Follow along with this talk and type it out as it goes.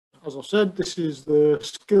as I said, this is the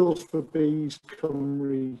Skills for Bees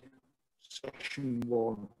Cymru Session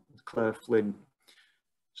 1 with Clare Flynn.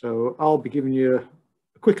 So I'll be giving you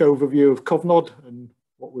a quick overview of COVNOD and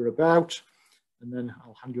what we're about, and then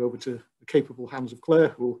I'll hand you over to the capable hands of Clare,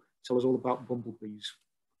 who will tell us all about bumblebees,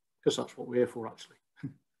 because that's what we're here for, actually.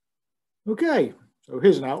 Okay, so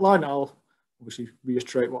here's an outline. I'll obviously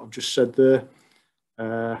reiterate what I've just said there.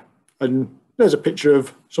 And there's a picture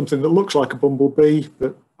of something that looks like a bumblebee,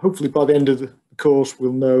 but hopefully by the end of the course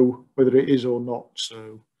we'll know whether it is or not.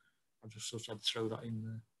 So I'll just sort of throw that in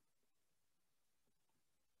there.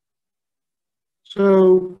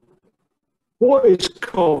 So what is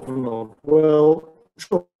COVNOD? Well, I'm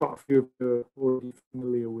sure quite a few of you are already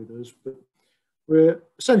familiar with us, but we're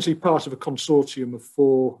essentially part of a consortium of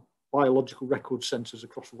 4 biological record centres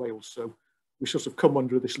across Wales. So we sort of come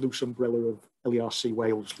under this loose umbrella of LERC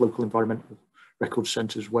Wales, Local Environmental Record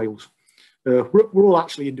Centres Wales. We're all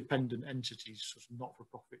actually independent entities, sort of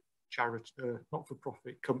not-for-profit charity,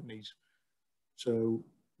 not-for-profit companies. So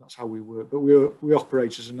that's how we work. But we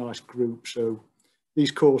operate as a nice group. So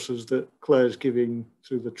these courses that Claire's giving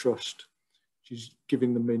through the trust, she's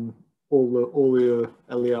giving them in all the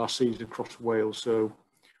LERCs across Wales. So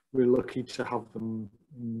we're lucky to have them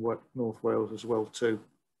in North Wales as well too.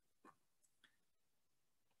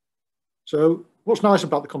 So what's nice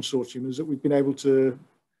about the consortium is that we've been able to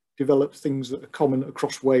develop things that are common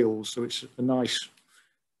across Wales. So it's a nice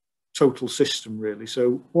total system, really.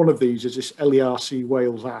 So one of these is this LERC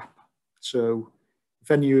Wales app. So if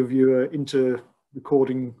any of you are into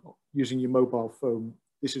recording using your mobile phone,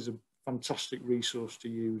 this is a fantastic resource to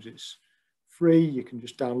use. It's free. You can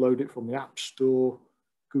just download it from the App Store,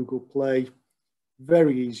 Google Play.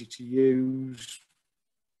 Very easy to use.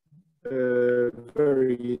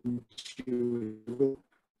 Very intuitive. We'll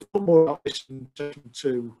talk more about this in session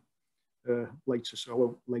 2 later, so I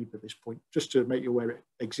won't labour this point. Just to make you aware it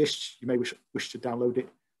exists, you may wish to download it,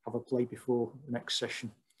 have a play before the next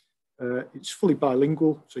session. It's fully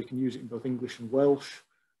bilingual, so you can use it in both English and Welsh.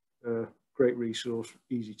 Great resource,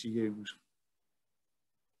 easy to use.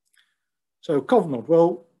 So COVNOD,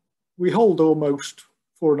 well, we hold almost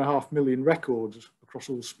 4.5 million records across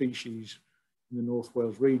all species in the North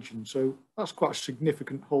Wales region. So that's quite a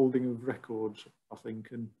significant holding of records, I think,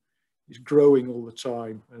 and it's growing all the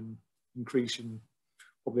time and increasing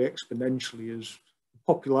probably exponentially as the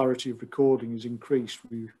popularity of recording has increased.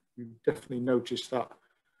 We've definitely noticed that,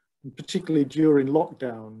 and particularly during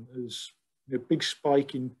lockdown, there's a big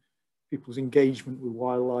spike in people's engagement with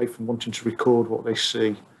wildlife and wanting to record what they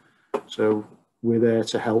see. So we're there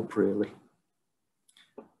to help, really.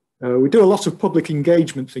 We do a lot of public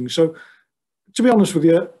engagement things. So to be honest with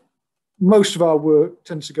you, most of our work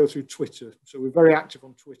tends to go through Twitter. So we're very active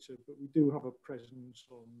on Twitter, but we do have a presence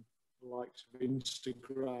on the likes of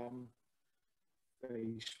Instagram,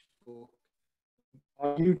 Facebook.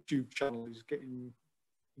 Our YouTube channel is getting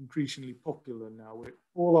increasingly popular now.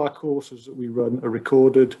 All our courses that we run are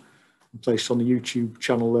recorded and placed on the YouTube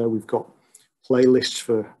channel there. We've got playlists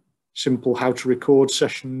for simple how to record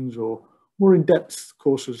sessions or more in-depth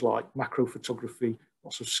courses like macro photography,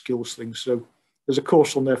 lots of skills things. So there's a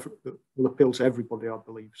course on there that will appeal to everybody, I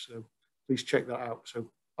believe. So please check that out. So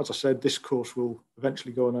as I said, this course will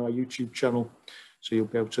eventually go on our YouTube channel, so you'll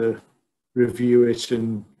be able to review it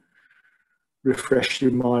and refresh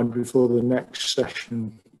your mind before the next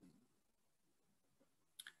session.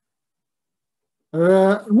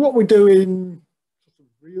 What we do in sort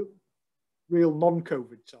of real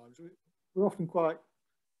non-COVID times, we're often quite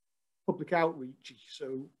public outreachy.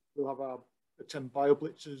 So we'll have attend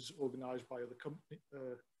BioBlitzes organised by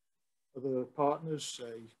other partners,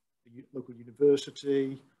 say the local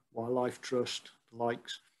university, Wildlife Trust, the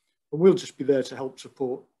likes, and we'll just be there to help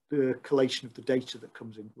support the collation of the data that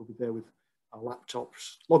comes in. We'll be there with our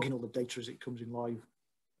laptops, logging all the data as it comes in live,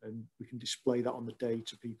 and we can display that on the day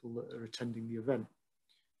to people that are attending the event.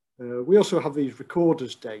 We also have these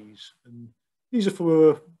recorders days, and these are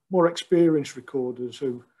for more experienced recorders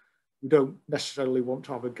who don't necessarily want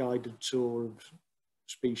to have a guided tour of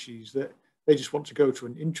species, that they just want to go to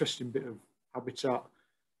an interesting bit of habitat,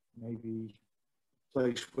 maybe a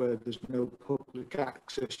place where there's no public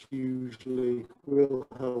access usually. We'll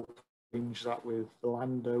help arrange that with the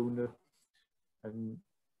landowner, and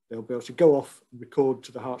they'll be able to go off and record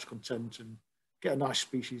to the heart's content and get a nice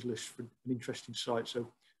species list for an interesting site.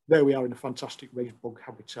 So there we are in a fantastic raised bog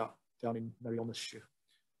habitat down in Merionethshire.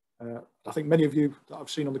 I think many of you that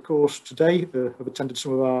I've seen on the course today have attended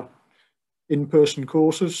some of our in-person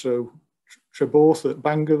courses. So Treborth at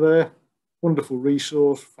Bangor there, wonderful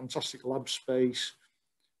resource, fantastic lab space,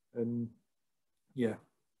 and yeah,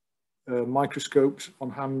 microscopes on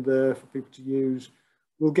hand there for people to use.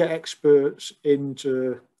 We'll get experts in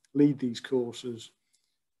to lead these courses.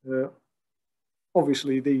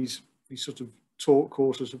 Obviously, these sort of talk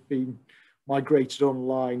courses have been migrated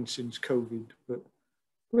online since COVID, but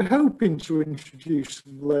we're hoping to introduce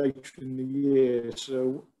them later in the year.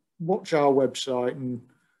 So watch our website and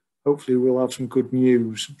hopefully we'll have some good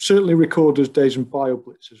news. Certainly Recorders Days and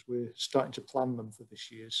BioBlitzers, we're starting to plan them for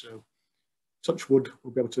this year. So touch wood,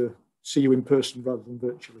 we'll be able to see you in person rather than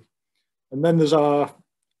virtually. And then there's our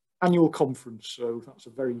annual conference. So that's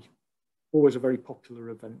always a very popular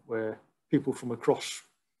event where people from across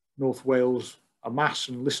North Wales amass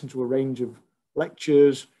and listen to a range of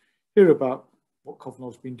lectures, hear about what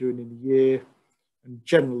Cofnod's been doing in the year, and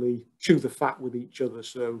generally chew the fat with each other.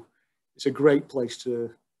 So it's a great place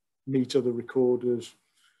to meet other recorders,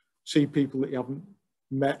 see people that you haven't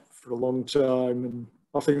met for a long time, and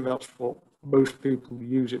I think that's what most people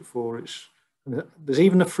use it for. There's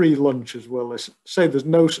even a free lunch as well. They say there's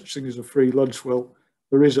no such thing as a free lunch. Well,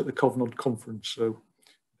 there is at the Cofnod conference, so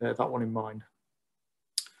bear that one in mind.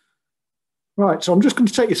 Right, so I'm just going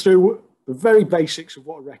to take you through the very basics of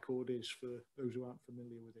what a record is for those who aren't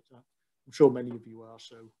familiar with it. I'm sure many of you are,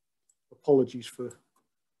 so apologies for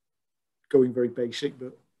going very basic,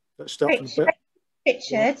 but let's start from the bit.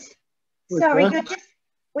 Richard, sorry,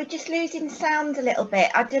 we're just losing sound a little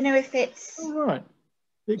bit. I don't know if it's... All right.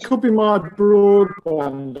 It could be my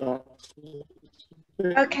broadband.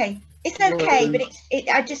 Okay, it's okay, but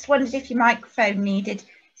I just wondered if your microphone needed,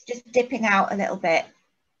 it's just dipping out a little bit.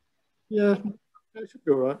 Yeah, it should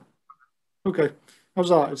be all right. Okay, how's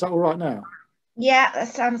that? Is that all right now? Yeah, that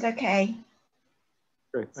sounds okay.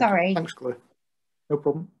 Great. Sorry. Thanks, Claire. No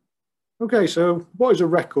problem. Okay, so what is a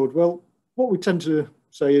record? Well, what we tend to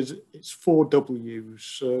say is it's 4 W's.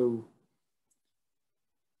 So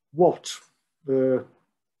what,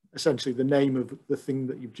 essentially the name of the thing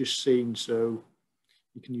that you've just seen. So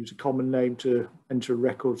you can use a common name to enter a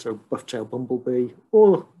record, so buff-tailed bumblebee,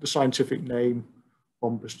 or the scientific name,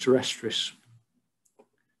 Bombus terrestris.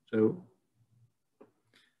 So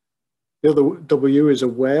the other W is a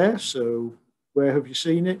where, so where have you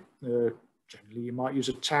seen it? Generally, you might use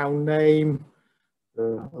a town name,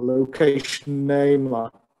 a location name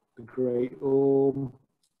like the Great Orme.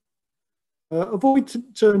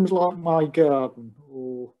 Avoid terms like my garden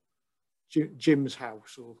or Jim's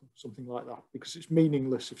house or something like that, because it's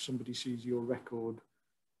meaningless if somebody sees your record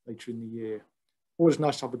later in the year. Always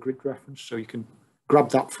nice to have a grid reference, so you can grab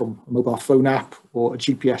that from a mobile phone app or a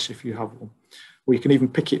GPS if you have one, or you can even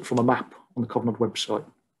pick it from a map on the Cofnod website.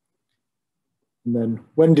 And then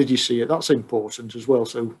when did you see it? That's important as well.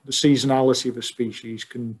 So the seasonality of a species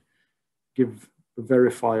can give the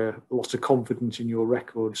verifier a lot of confidence in your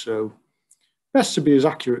record. So best to be as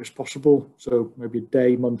accurate as possible. So maybe a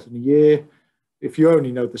day, month and a year. If you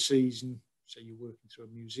only know the season, say you're working through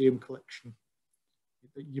a museum collection,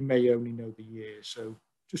 you may only know the year. So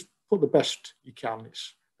just put the best you can.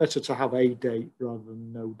 It's better to have a date rather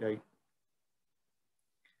than no date.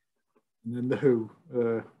 And then the who,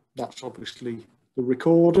 that's obviously the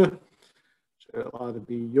recorder. So it'll either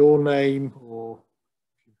be your name, or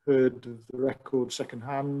if you've heard of the record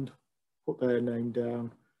secondhand, put their name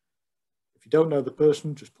down. If you don't know the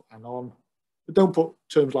person, just put an on. But don't put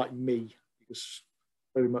terms like me, because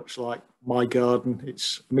very much like my garden,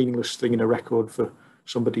 it's a meaningless thing in a record for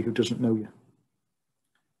somebody who doesn't know you.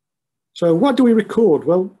 So why do we record?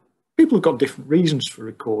 Well, people have got different reasons for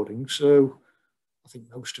recording. So I think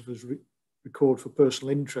most of us record for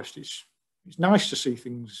personal interest. It's nice to see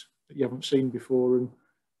things that you haven't seen before and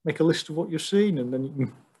make a list of what you've seen, and then you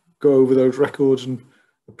can go over those records and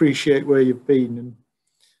appreciate where you've been. And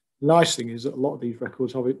the nice thing is that a lot of these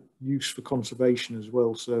records have use for conservation as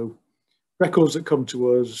well. So records that come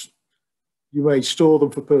to us, you may store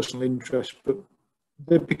them for personal interest, but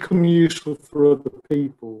they become useful for other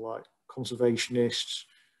people like conservationists,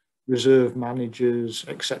 reserve managers,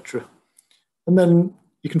 etc. And then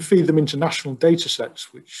you can feed them into national data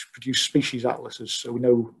sets which produce species atlases, so we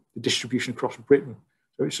know the distribution across Britain.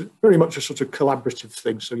 So it's very much a sort of collaborative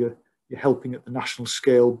thing. So you're helping at the national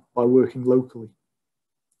scale by working locally.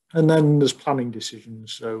 And then there's planning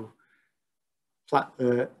decisions. So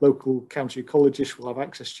local county ecologists will have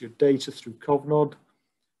access to your data through Cofnod,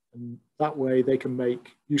 and that way they can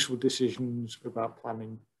make useful decisions about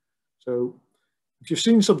planning. So if you've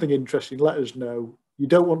seen something interesting, let us know. You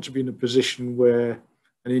don't want to be in a position where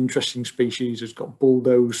an interesting species has got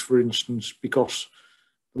bulldozed, for instance, because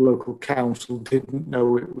the local council didn't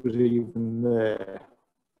know it was even there.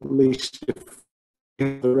 At least if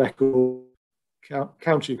the record,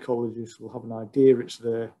 county ecologists will have an idea it's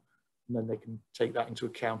there. and then they can take that into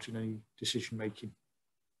account in any decision making.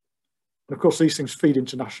 And of course, these things feed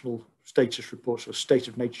into national status reports, or a state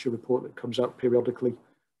of nature report that comes out periodically.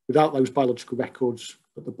 Without those biological records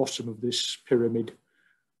at the bottom of this pyramid,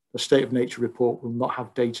 the state of nature report will not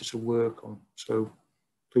have data to work on. So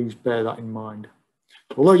please bear that in mind.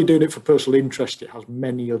 Although you're doing it for personal interest, it has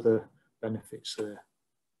many other benefits there.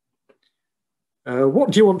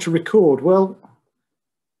 What do you want to record? Well,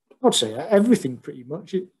 I'd say everything pretty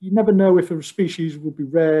much. You never know if a species will be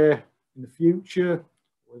rare in the future,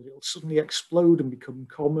 or it'll suddenly explode and become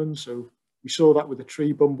common. So we saw that with the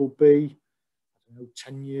tree bumblebee, I don't know,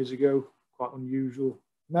 10 years ago, quite unusual.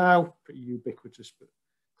 Now, pretty ubiquitous, but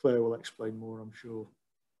Claire will explain more, I'm sure.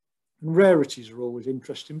 And rarities are always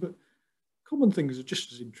interesting, but common things are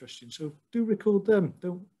just as interesting. So do record them.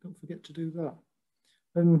 Don't forget to do that.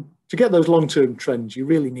 And to get those long-term trends, you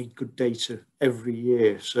really need good data every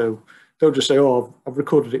year. So don't just say, oh, I've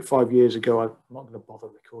recorded it 5 years ago, I'm not going to bother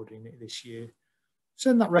recording it this year.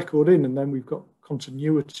 Send that record in, and then we've got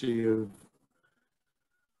continuity of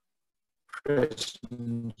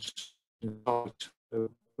presence.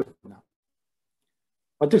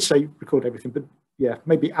 I did say record everything, but yeah,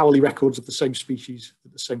 maybe hourly records of the same species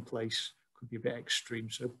at the same place could be a bit extreme.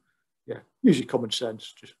 So yeah, use your common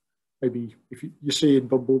sense. Just maybe if you're seeing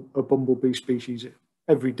a bumblebee species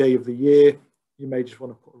every day of the year, you may just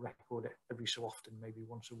want to put a record every so often, maybe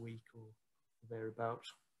once a week or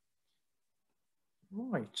thereabouts.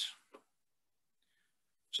 Right.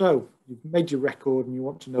 So you've made your record and you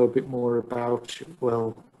want to know a bit more about it.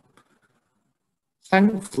 Well,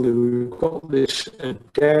 thankfully, we've got this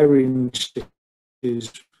daring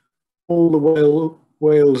is all the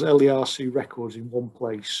Wales LERC records in one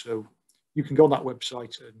place. So you can go on that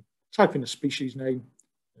website and type in a species name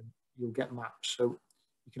and you'll get maps. So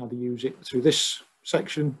you can either use it through this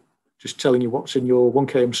section, just telling you what's in your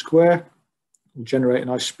 1km square. It'll generate a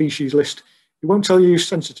nice species list. It won't tell you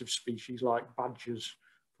sensitive species like badgers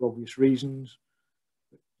for obvious reasons.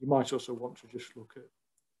 But you might also want to just look at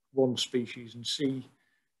one species and see,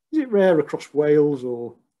 is it rare across Wales,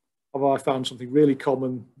 or have I found something really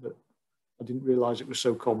common that I didn't realise it was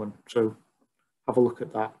so common? So have a look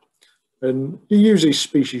at that. And you use these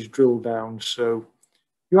species drill down, so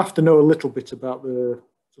you have to know a little bit about the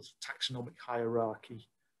sort of taxonomic hierarchy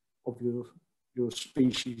of your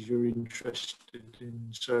species you're interested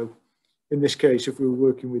in. So in this case, if we were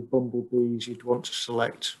working with bumblebees, you'd want to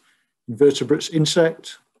select invertebrates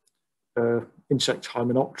insect, insect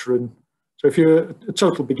hymenopteron. So if you're a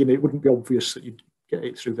total beginner, it wouldn't be obvious that you'd get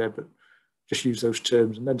it through there, but just use those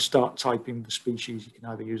terms and then start typing the species. You can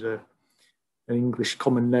either use an English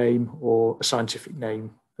common name or a scientific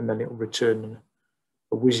name, and then it'll return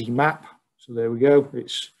a WYSI map. So there we go.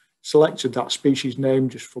 It's selected that species name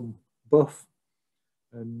just from buff,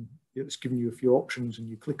 and it's giving you a few options, and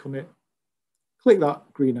you click on it. Click that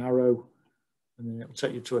green arrow, and then it'll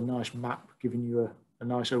take you to a nice map, giving you a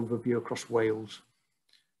nice overview across Wales.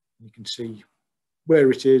 And you can see where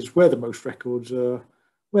it is, where the most records are,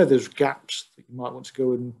 where there's gaps that you might want to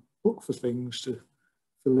go and look for things to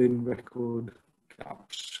fill in record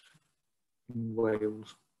gaps in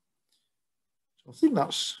Wales. So I think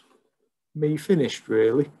that's me finished,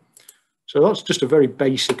 really. So that's just a very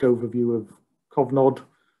basic overview of COVNOD,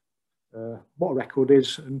 what a record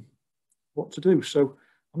is and what to do. So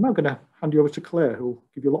I'm now going to hand you over to Claire, who will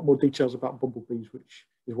give you a lot more details about bumblebees, which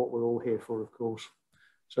is what we're all here for, of course.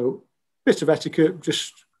 So bit of etiquette,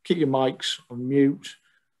 just keep your mics on mute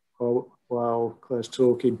while Claire's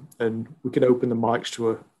talking, and we can open the mics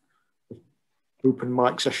to an open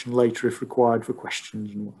mic session later if required for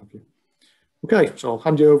questions and what have you. Okay, so I'll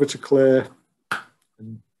hand you over to Claire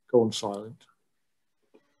and go on silent.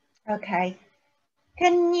 Okay.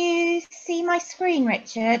 Can you see my screen,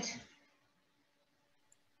 Richard?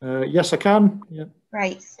 Yes, I can. Yeah.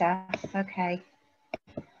 Great stuff. Okay.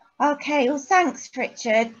 Okay. Well, thanks,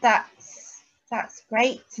 Richard. That's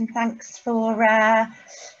great, and thanks for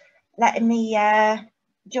letting me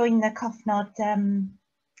join the COVNOD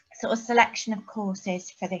sort of selection of courses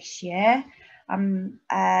for this year. I'm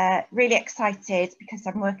really excited because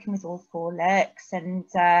I'm working with all 4 LERCs, and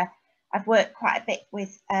I've worked quite a bit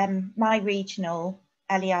with my regional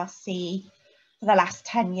LERC for the last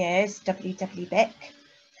 10 years, WWBIC.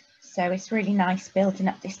 So it's really nice building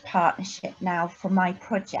up this partnership now for my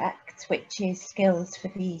project, which is Skills for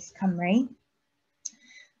Bees Cymru,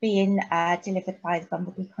 being delivered by the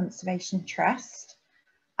Bumblebee Conservation Trust.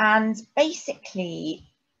 And basically,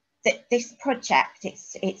 this project,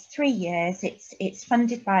 it's 3 years, it's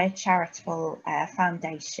funded by a charitable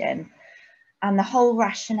foundation, and the whole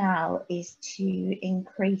rationale is to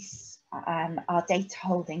increase our data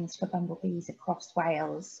holdings for bumblebees across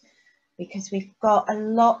Wales, because we've got a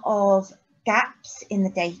lot of gaps in the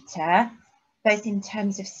data, both in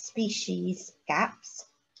terms of species gaps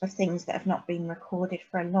of things that have not been recorded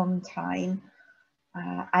for a long time,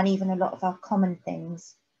 and even a lot of our common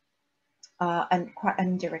things are quite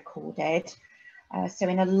under-recorded. So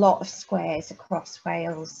in a lot of squares across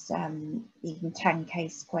Wales, even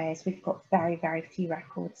 10k squares, we've got very, very few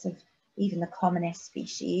records of even the commonest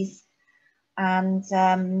species.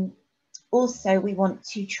 And also we want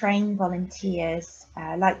to train volunteers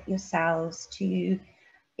like yourselves to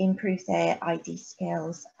improve their ID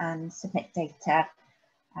skills and submit data.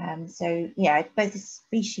 So yeah, both the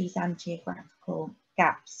species and geographical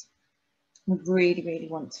gaps, we really, really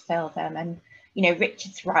want to fill them. And you know,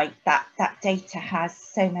 Richard's right, that data has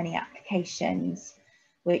so many applications,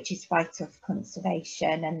 which is vital for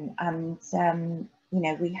conservation. And you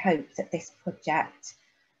know, we hope that this project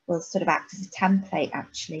will sort of act as a template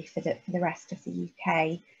actually for the rest of the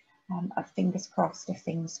UK. Fingers crossed if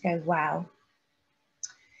things go well.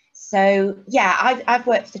 So yeah, I've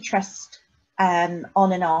worked for the Trust on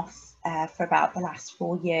and off for about the last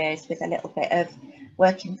 4 years, with a little bit of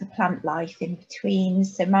working for plant life in between.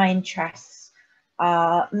 So my interests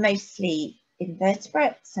are mostly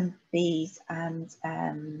invertebrates and bees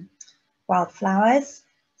and wildflowers.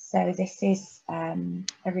 So this is a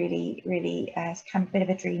really, really kind of bit of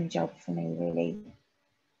a dream job for me, really.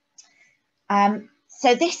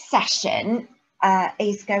 So this session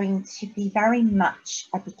is going to be very much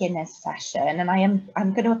a beginner's session, and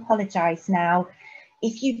I'm going to apologise now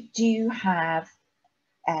if you do have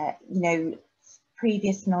you know,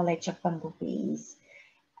 previous knowledge of bumblebees.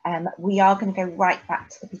 We are going to go right back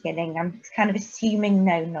to the beginning. I'm kind of assuming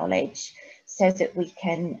no knowledge, so that we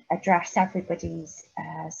can address everybody's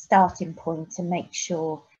starting point and make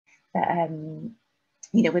sure that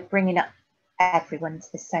you know, we're bringing up everyone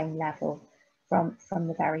to the same level from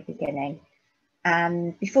the very beginning.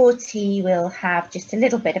 And before tea, we'll have just a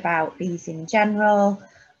little bit about bees in general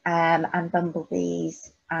and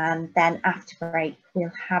bumblebees. And then after break,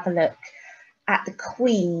 we'll have a look at the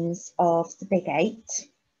queens of the Big Eight.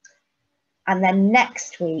 And then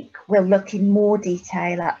next week, we'll look in more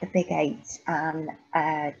detail at the Big Eight and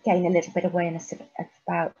gain a little bit of awareness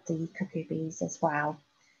about the cuckoo bees as well.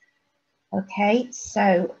 Okay,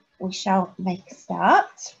 so we shall make a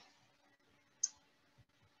start.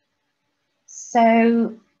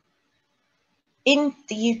 So in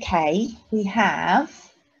the UK, we have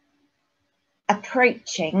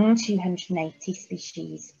approaching 280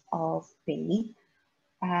 species of bee.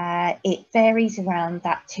 It varies around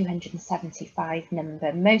that 275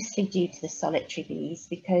 number, mostly due to the solitary bees,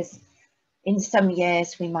 because in some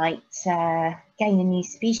years we might gain a new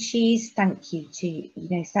species, thanks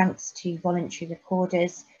to voluntary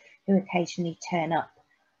recorders who occasionally turn up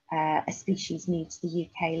a species new to the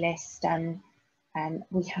UK list, and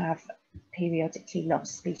we have periodically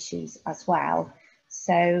lost species as well.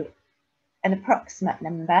 So an approximate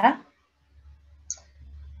number.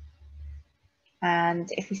 And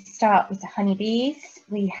if we start with the honeybees,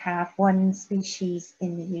 we have one species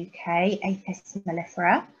in the UK, Apis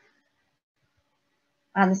mellifera.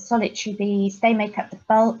 And the solitary bees, they make up the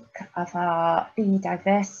bulk of our bee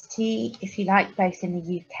diversity, if you like, both in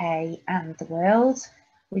the UK and the world.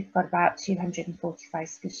 We've got about 245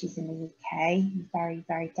 species in the UK, very,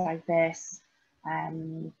 very diverse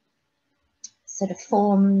sort of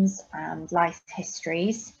forms and life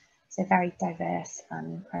histories. So very diverse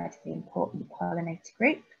and incredibly important pollinator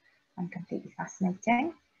group, and completely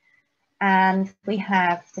fascinating. And we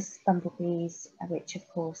have the bumblebees, which of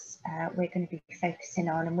course we're going to be focusing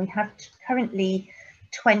on. And we have currently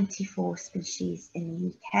 24 species in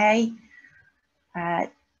the UK.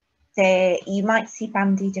 You might see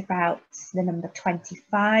bandied about the number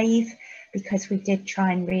 25, because we did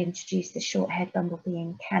try and reintroduce the short-haired bumblebee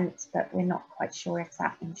in Kent, but we're not quite sure if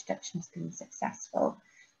that introduction has been successful.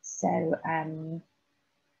 So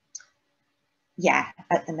yeah,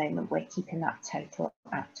 at the moment we're keeping that total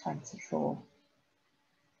at 24.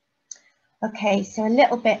 Okay, so a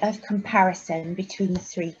little bit of comparison between the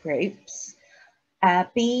three groups.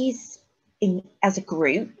 Bees as a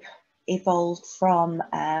group evolved from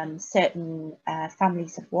certain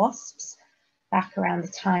families of wasps back around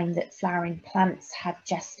the time that flowering plants had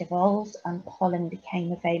just evolved and pollen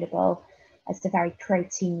became available as a very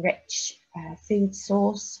protein-rich food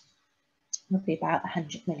source, roughly about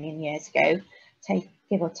 100 million years ago,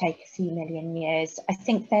 give or take a few million years. I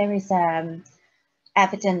think there is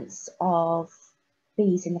evidence of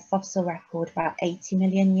bees in the fossil record about 80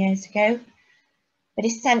 million years ago. But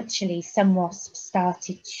essentially, some wasps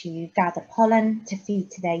started to gather pollen to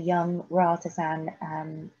feed to their young rather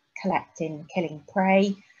than collecting, killing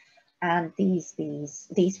prey. And these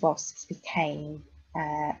wasps became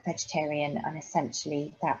vegetarian, and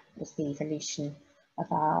essentially that was the evolution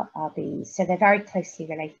of our bees. So they're very closely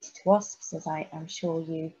related to wasps, as I'm sure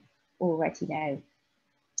you already know.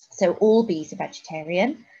 So all bees are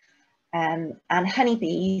vegetarian, and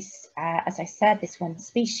honeybees, as I said, this one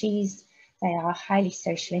species, they are highly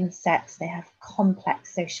social insects. They have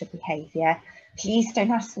complex social behaviour. Please don't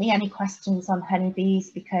ask me any questions on honeybees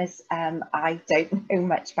because I don't know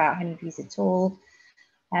much about honeybees at all.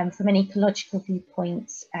 From an ecological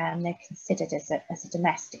viewpoint, they're considered as a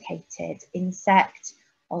domesticated insect,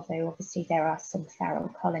 although obviously there are some feral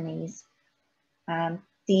colonies.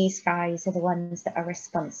 These guys are the ones that are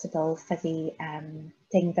responsible for the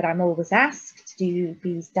thing that I'm always asked: do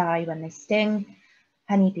bees die when they sting?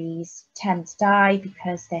 Honeybees tend to die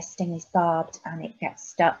because their sting is barbed and it gets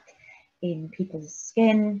stuck in people's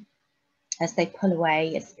skin. As they pull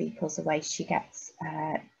away, as the bee pulls away, she gets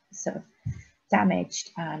sort of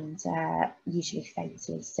damaged and usually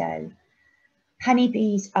fatally so.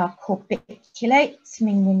 Honeybees are corbiculate,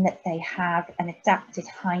 meaning that they have an adapted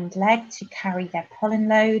hind leg to carry their pollen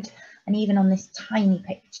load. And even on this tiny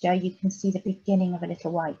picture, you can see the beginning of a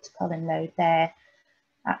little white pollen load there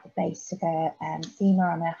at the base of her femur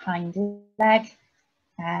on her hind leg.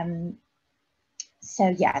 So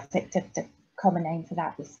yeah, the common name for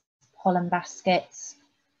that is pollen baskets.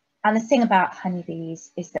 And the thing about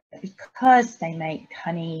honeybees is that because they make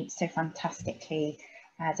honey so fantastically,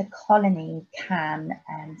 the colony can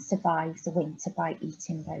survive the winter by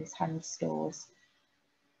eating those honey stores.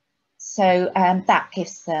 So that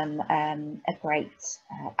gives them a great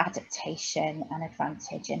adaptation and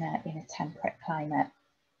advantage in a temperate climate.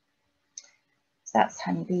 So that's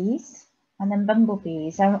honeybees. And then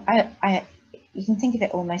bumblebees, you can think of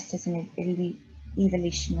it almost as an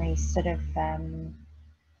evolutionary sort of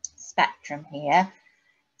spectrum here.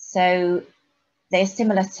 So they're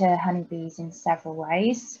similar to honeybees in several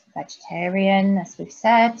ways. Vegetarian, as we've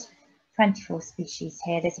said, 24 species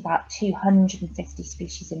here. There's about 250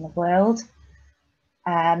 species in the world.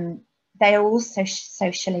 They are also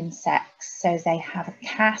social insects, so they have a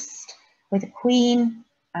caste with a queen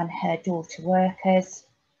and her daughter workers,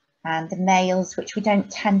 and the males, which we don't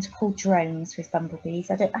tend to call drones with bumblebees.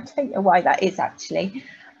 I don't know why that is actually,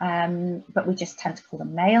 but we just tend to call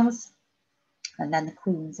them males, and then the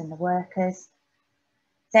queens and the workers.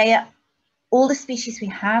 All the species we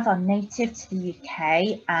have are native to the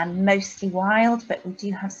UK and mostly wild, but we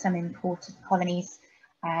do have some imported colonies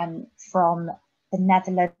from the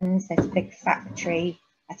Netherlands. There's a big factory,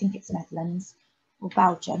 I think it's Netherlands or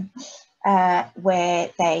Belgium, where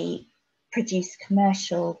they produce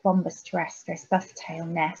commercial Bombus terrestris bufftail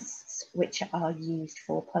nests, which are used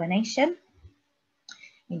for pollination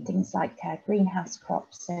in things like greenhouse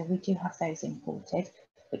crops. So we do have those imported,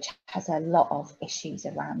 which has a lot of issues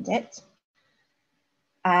around it.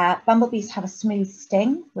 Bumblebees have a smooth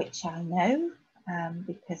sting, which I know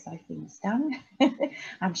because I've been stung,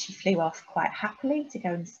 and she flew off quite happily to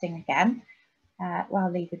go and sting again while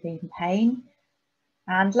leaving me in pain.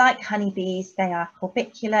 And like honeybees, they are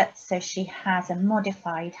corbiculate, so she has a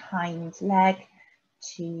modified hind leg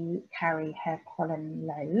to carry her pollen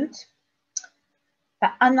load.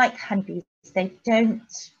 But unlike honeybees, they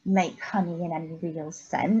don't make honey in any real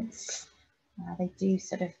sense. They do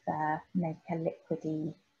sort of make a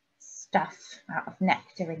liquidy stuff out of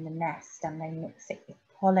nectar in the nest, and they mix it with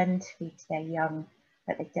pollen to feed to their young,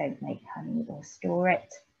 but they don't make honey or store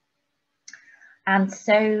it. And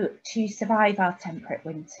so to survive our temperate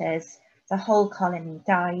winters, the whole colony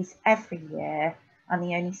dies every year, and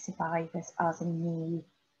the only survivors are the new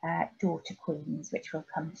daughter queens, which we'll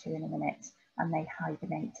come to in a minute, and they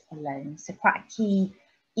hibernate alone. So quite a key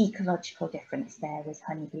ecological difference there with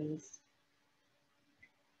honeybees.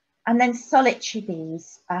 And then solitary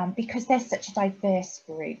bees, because they're such a diverse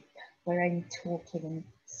group, we're only talking in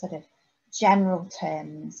sort of general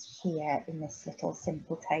terms here in this little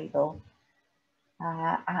simple table.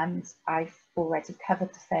 And I've already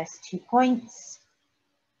covered the first 2 points.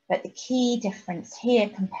 But the key difference here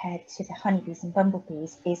compared to the honeybees and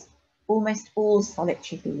bumblebees is almost all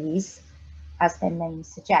solitary bees, as their name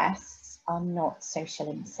suggests, are not social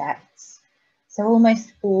insects. So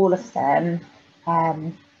almost all of them,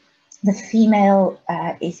 the female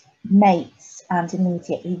is mates and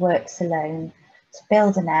immediately works alone to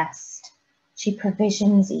build a nest. She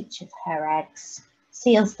provisions each of her eggs,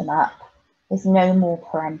 seals them up. There's no more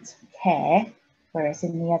parental care, whereas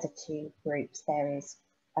in the other 2 groups there is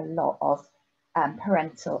a lot of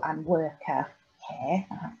parental and worker care,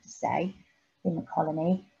 I have to say, in the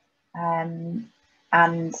colony.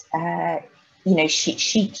 You know,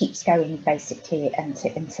 she keeps going basically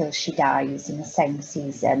until she dies in the same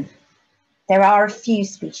season. There are a few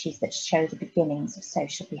species that show the beginnings of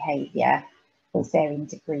social behaviour with varying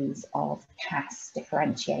degrees of caste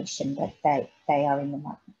differentiation, but they are in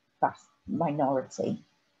the vast minority.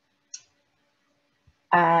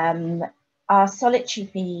 Our solitary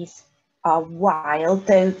bees are wild,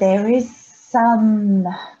 though there is some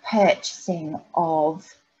purchasing of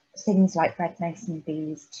things like red mason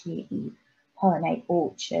bees to pollinate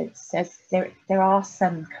orchards. So there are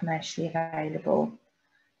some commercially available,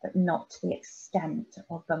 but not to the extent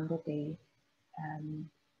of bumblebee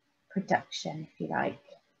production, if you like.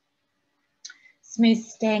 Smooth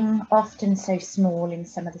sting, often so small in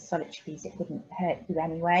some of the solitary bees it wouldn't hurt you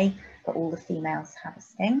anyway, but all the females have a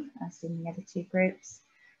sting, as in the other two groups.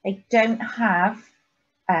 They don't have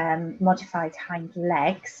modified hind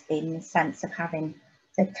legs in the sense of having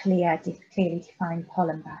the clearly defined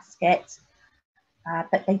pollen basket,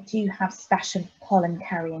 but they do have special pollen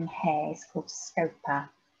carrying hairs called scopa,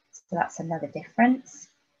 so that's another difference.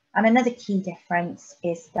 And another key difference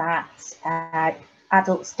is that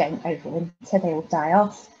adults don't overwinter, they all die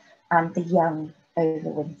off, and the young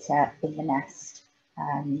overwinter in the nest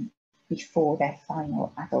before their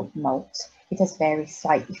final adult molt. It does vary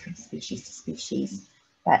slightly from species to species,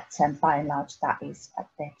 but by and large that is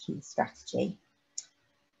their key strategy.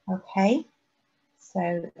 Okay,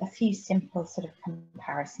 so a few simple sort of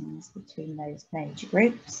comparisons between those major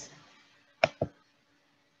groups.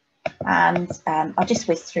 And I'll just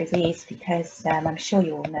whiz through these because I'm sure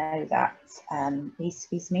you all know that.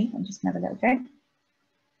 Excuse me, I'm just going to have a little drink.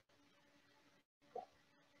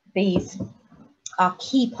 Bees are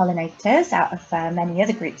key pollinators out of many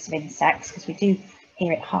other groups of insects, because we do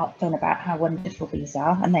hear it harped on about how wonderful bees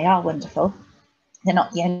are, and they are wonderful. They're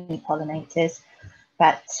not the only pollinators,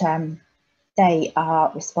 but they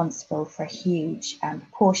are responsible for a huge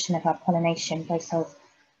portion of our pollination, both of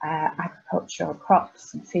agricultural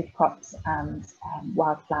crops and food crops and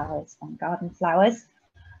wildflowers and garden flowers.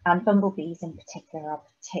 And bumblebees in particular are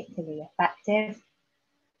particularly effective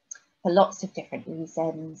for lots of different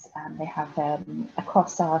reasons. They have,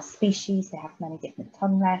 across our species, they have many different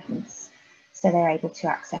tongue lengths, so they're able to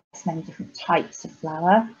access many different types of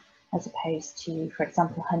flower, as opposed to, for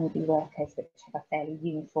example, honeybee workers, which have a fairly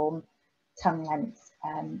uniform tongue length,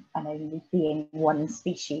 and only being one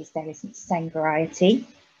species, there isn't the same variety.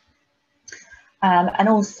 And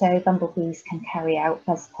also bumblebees can carry out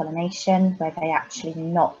buzz pollination, where they actually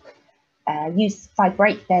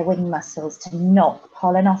vibrate their wing muscles to knock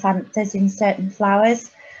pollen off anthers in certain flowers.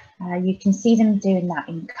 You can see them doing that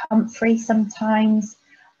in comfrey sometimes.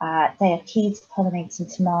 They are key to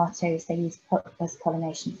pollinating tomatoes. They use buzz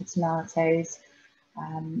pollination for tomatoes.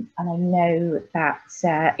 And I know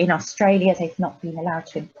that in Australia, they've not been allowed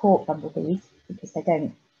to import bumblebees because they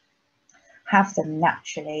don't have them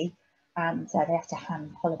naturally. And they have to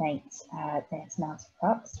hand pollinate their tomato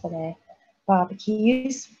crops for their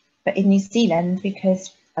barbecues. But in New Zealand,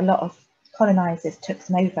 because a lot of colonisers took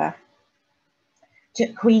them over,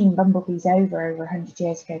 took queen bumblebees over 100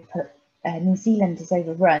 years ago, New Zealand is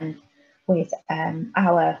overrun with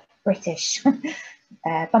our British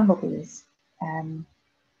bumblebees. And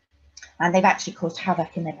they've actually caused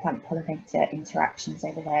havoc in their plant pollinator interactions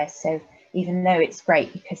over there. So even though it's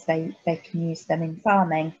great because they can use them in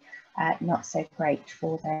farming, not so great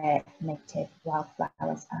for their native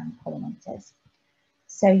wildflowers and pollinators.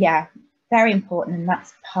 So yeah, very important, and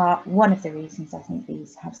that's one of the reasons I think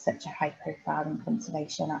bees have such a high profile in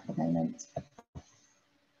conservation at the moment.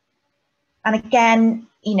 And again,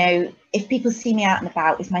 you know, if people see me out and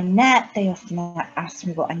about with my net, they often ask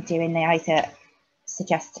me what I'm doing. They either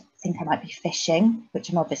think I might be fishing, which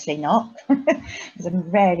I'm obviously not, because I'm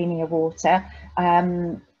rarely near water,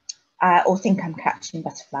 or think I'm catching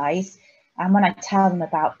butterflies. And when I tell them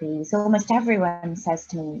about bees, almost everyone says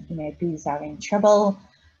to me, you know, bees are in trouble.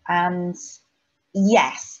 And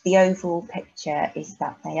yes, the overall picture is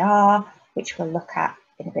that they are, which we'll look at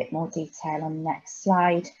in a bit more detail on the next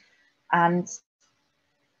slide. And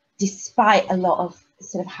despite a lot of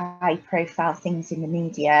sort of high profile things in the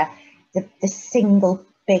media, the single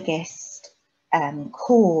biggest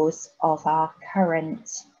cause of our current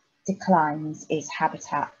declines is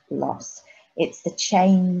habitat loss. It's the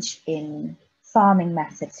change in farming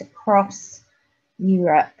methods across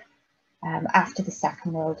Europe after the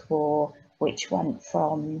Second World War, which went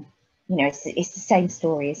from, you know, it's the same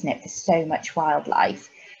story, isn't it, for so much wildlife.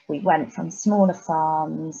 We went from smaller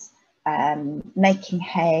farms, making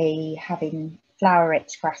hay, having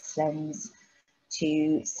flower-rich grasslands,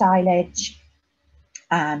 to silage,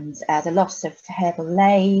 and the loss of herbal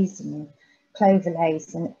lays and clover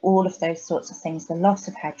lays and all of those sorts of things, the loss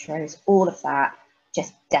of hedgerows, all of that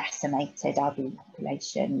just decimated our bee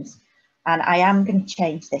populations. And I am going to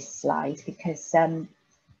change this slide because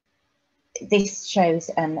this shows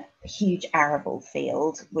a huge arable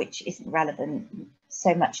field, which isn't relevant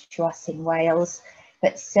so much to us in Wales,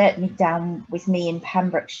 but certainly down with me in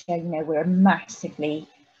Pembrokeshire, you know, we're a massively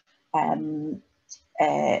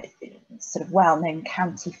sort of well-known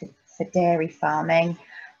county for dairy farming,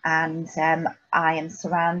 and I am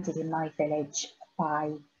surrounded in my village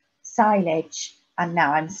by silage, and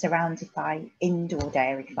now I'm surrounded by indoor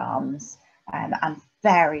dairy farms and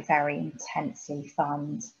very, very intensely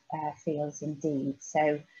farmed fields indeed.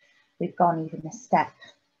 So we've gone even a step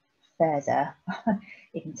further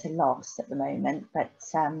into loss at the moment, but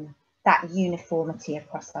that uniformity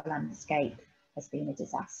across our landscape has been a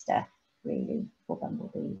disaster really for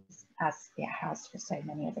bumblebees, as it has for so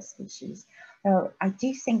many other species. So I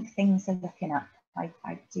do think things are looking up.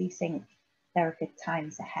 I do think there are good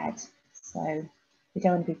times ahead, so we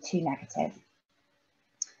don't want to be too negative.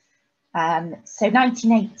 So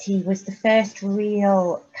 1980 was the first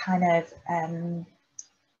real kind of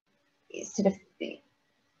sort of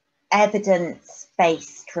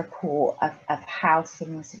evidence-based report of how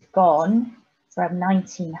things have gone from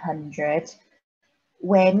 1900,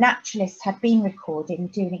 where naturalists had been recording,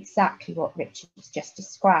 doing exactly what Richard has just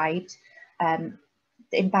described.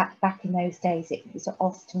 Back in those days, it was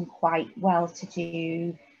often quite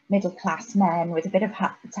well-to-do middle-class men with a bit of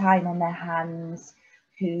time on their hands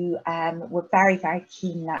who were very, very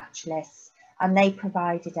keen naturalists, and they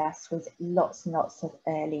provided us with lots and lots of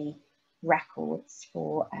early records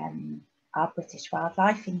for our British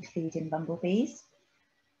wildlife, including bumblebees.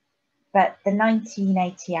 But the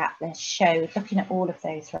 1980 Atlas showed, looking at all of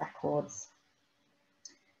those records,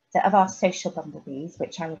 that of our social bumblebees,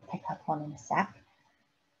 which I will pick up on in a sec,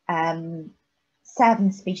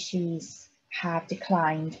 7 species have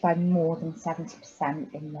declined by more than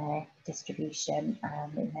 70% in their distribution,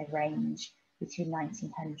 in their range between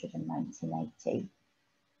 1900 and 1980.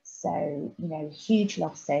 So, you know, huge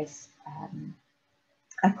losses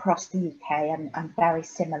across the UK, and very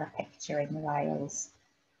similar picture in Wales.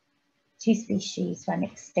 2 species went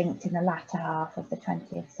extinct in the latter half of the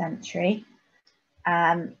 20th century.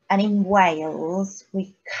 And in Wales,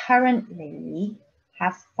 we currently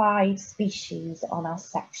have 5 species on our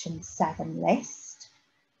Section 7 list,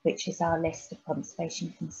 which is our list of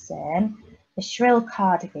conservation concern. The shrill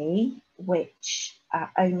cardabee, which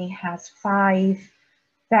only has 5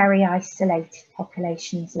 very isolated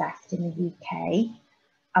populations left in the UK,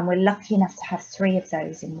 and we're lucky enough to have 3 of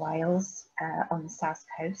those in Wales on the south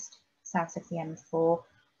coast, south of the M4,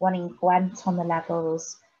 one in Gwent on the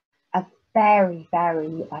Levels, a very,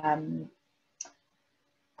 very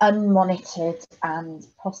unmonitored and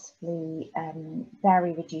possibly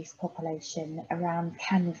very reduced population around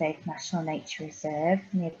Kenfig National Nature Reserve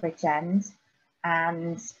near Bridgend,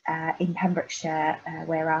 and in Pembrokeshire,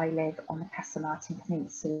 where I live on the Castlemartin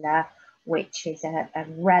Peninsula, which is a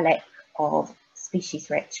relic of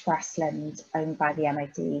species-rich grassland owned by the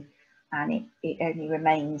MOD, and it only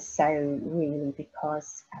remains so really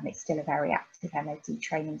because it's still a very active MOD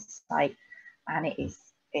training site, and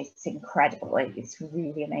it's incredible. It's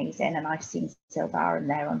really amazing, and I've seen Silvarum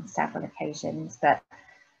there on several occasions. But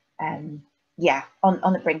yeah,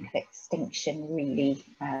 on the brink of extinction, really,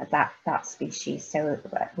 that species. So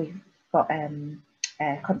we've got a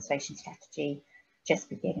conservation strategy just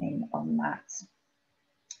beginning on that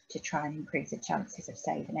to try and improve the chances of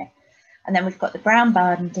saving it. And then we've got the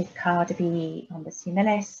brown-banded cardabee, Bombus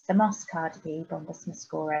humilis, the moss cardabee, Bombus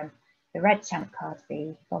muscorum, the red-champed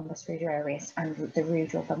cardabee, Bombus ruderatus, and the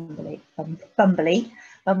ruderal bumblebee,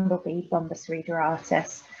 Bombus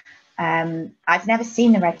ruderatus. I've never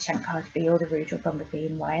seen the red-champed cardabee or the ruderal bumblebee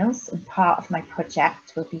in Wales, and part of my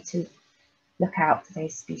project will be to look out for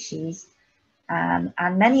those species. And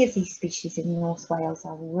many of these species in North Wales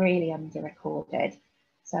are really under-recorded.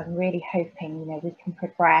 So I'm really hoping, you know, we can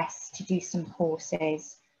progress to do some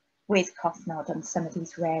courses with COFNOD on some of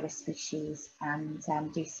these rarer species, and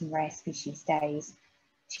do some rare species days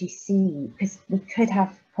to see, because we could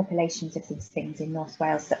have populations of these things in North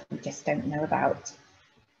Wales that we just don't know about.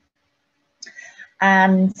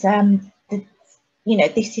 And, you know,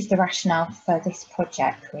 this is the rationale for this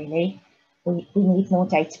project, really. We need more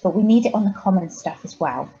data, but we need it on the common stuff as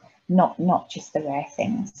well, not just the rare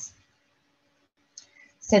things.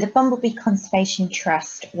 So the Bumblebee Conservation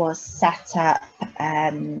Trust was set up,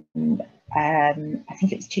 I think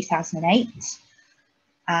it was 2008,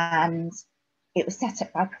 and it was set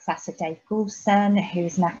up by Professor Dave Goulson, who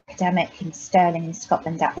was an academic in Stirling in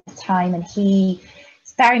Scotland at the time, and he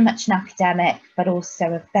is very much an academic, but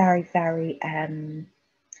also a very, very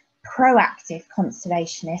proactive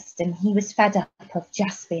conservationist, and he was fed up of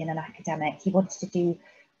just being an academic. He wanted to do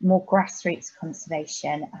more grassroots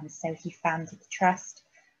conservation, and so he founded the trust.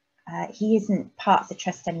 He isn't part of the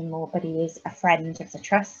trust anymore, but he is a friend of the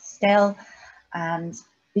trust still, and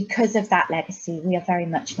because of that legacy, we are very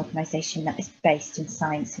much an organisation that is based in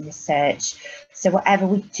science and research. So whatever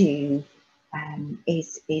we do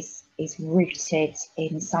is rooted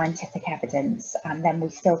in scientific evidence, and then we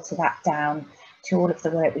filter that down to all of the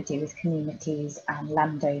work we do with communities and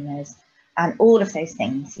landowners, and all of those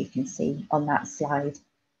things you can see on that slide.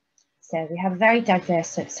 So we have a very diverse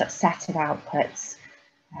sort of set of outputs.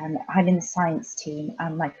 I'm in the science team,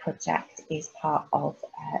 and my project is part of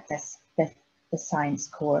the science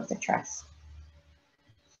core of the trust.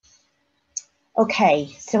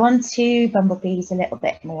 Okay, so on to bumblebees a little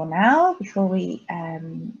bit more now before we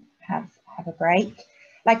have a break.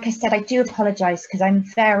 Like I said, I do apologise because I'm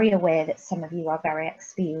very aware that some of you are very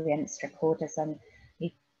experienced recorders, and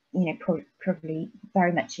you know, probably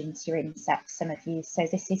very much into your insects, some of you. So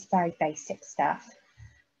this is very basic stuff.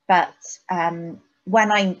 But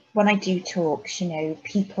when I do talks, you know,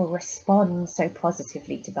 people respond so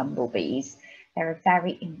positively to bumblebees. They're a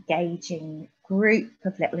very engaging group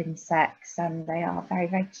of little insects, and they are very,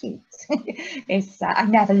 very cute. I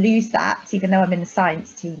never lose that, even though I'm in the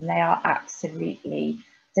science team. They are absolutely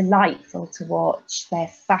delightful to watch. They're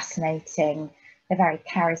fascinating. They're very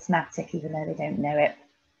charismatic, even though they don't know it.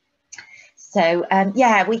 So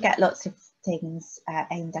yeah, we get lots of things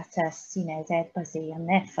aimed at us. You know, they're buzzy and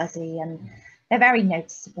they're fuzzy, and they're very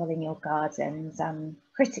noticeable in your gardens.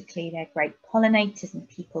 Critically, they're great pollinators, and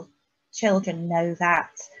children know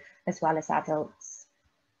that as well as adults.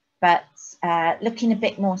 But looking a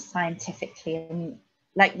bit more scientifically, and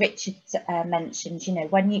like Richard mentioned, you know,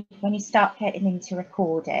 when you start getting into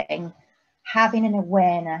recording, having an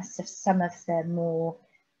awareness of some of the more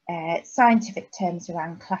scientific terms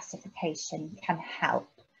around classification can help.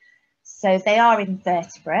 So they are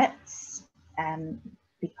invertebrates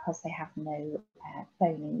because they have no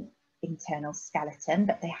bony internal skeleton,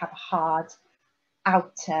 but they have a hard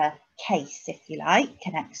outer case, if you like,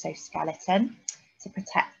 an exoskeleton to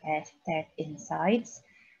protect their insides.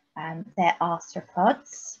 They're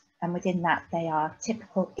arthropods, and within that they are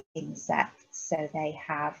typical insects. So they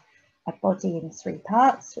have a body in 3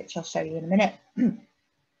 parts, which I'll show you in a minute.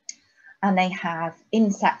 And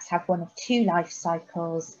insects have one of 2 life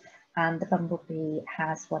cycles, and the bumblebee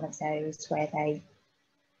has one of those where they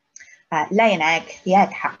lay an egg. The egg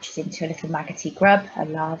hatches into a little maggoty grub, a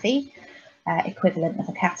larvae, equivalent of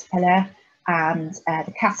a caterpillar, and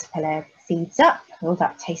the caterpillar feeds up all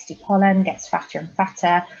that tasty pollen, gets fatter and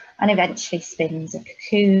fatter, and eventually spins a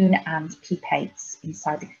cocoon and pupates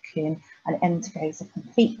inside the cocoon and undergoes a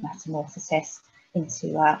complete metamorphosis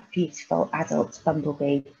into a beautiful adult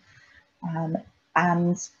bumblebee.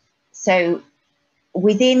 And so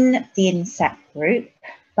within the insect group,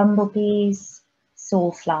 bumblebees,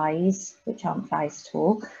 sawflies, which aren't flies at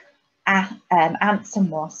all, ants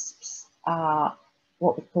and wasps are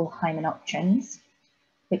what we call hymenopterans,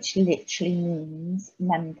 which literally means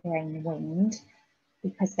membrane winged,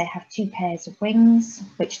 because they have 2 pairs of wings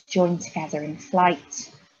which join together in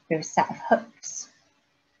flight through a set of hooks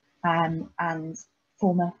and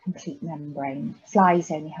form a complete membrane. Flies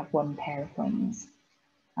only have 1 pair of wings,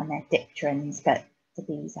 and they're dipterans, but the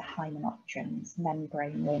bees are hymenopterans,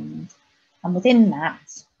 membrane winged. And within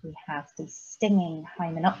that, we have the stinging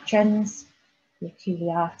hymenopterans, the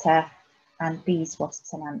aculeata, and bees,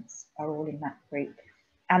 wasps, and ants are all in that group.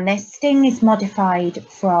 And their sting is modified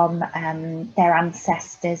from their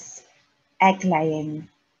ancestors' egg-laying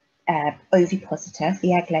ovipositor,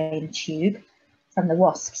 the egg-laying tube, from the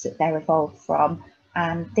wasps that they're evolved from.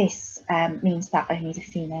 And this means that only the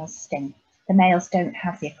females sting. The males don't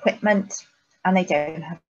have the equipment, and they don't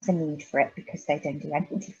have the need for it because they don't do any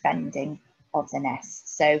defending of the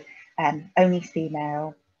nest. So only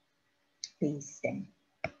female bees sting.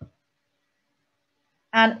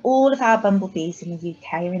 And all of our bumblebees in the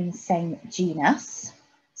UK are in the same genus.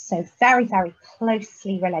 So very, very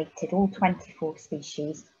closely related, all 24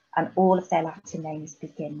 species, and all of their Latin names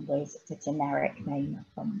begin with the generic name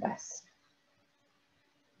Bombus.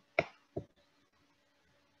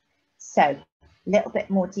 So a little bit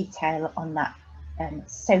more detail on that,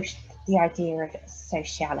 the idea of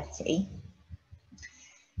sociality.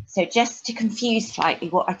 So just to confuse slightly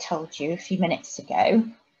what I told you a few minutes ago,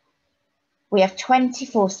 we have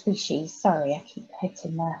 24 species. Sorry, I keep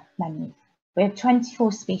hitting the menu We have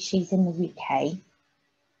 24 species in the UK,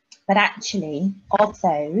 but actually of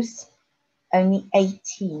those, only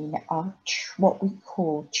 18 are what we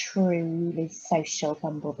call truly social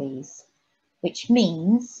bumblebees, which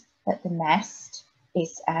means that the nest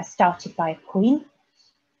is started by a queen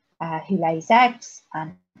who lays eggs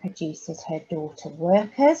and produces her daughter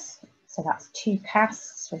workers. So that's 2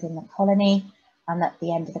 castes within the colony. And at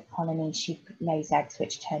the end of the colony, she lays eggs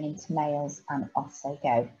which turn into males, and off they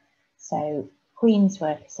go. So queens,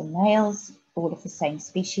 workers and males, all of the same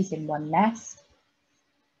species in one nest.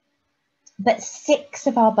 But 6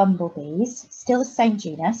 of our bumblebees, still the same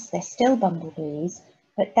genus, they're still bumblebees,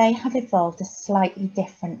 but they have evolved a slightly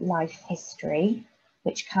different life history,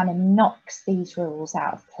 which kind of knocks these rules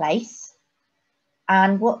out of place.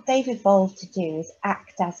 And what they've evolved to do is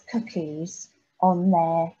act as cuckoos on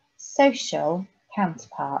their social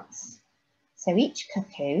counterparts. So each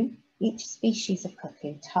cuckoo, each species of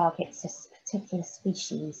cuckoo targets a particular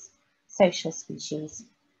species, social species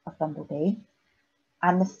of bumblebee.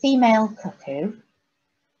 And the female cuckoo,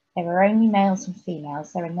 there are only males and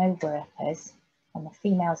females, there are no workers, and the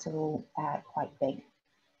females are all quite big.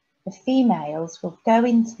 The females will go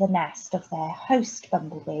into the nest of their host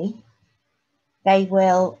bumblebee. They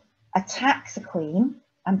will attack the queen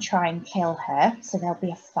and try and kill her, so there'll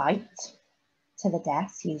be a fight to the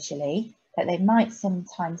death usually, but they might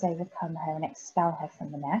sometimes overcome her and expel her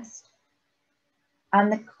from the nest.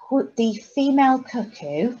 And the female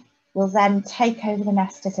cuckoo will then take over the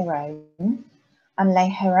nest as her own and lay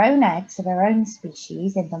her own eggs of her own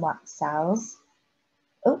species in the wax cells.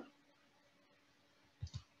 Oh,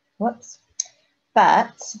 whoops.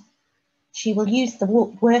 But she will use the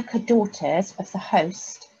worker daughters of the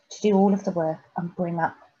host to do all of the work and bring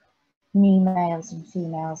up new males and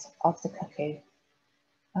females of the cuckoo.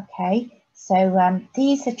 Okay, so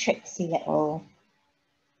these are tricksy little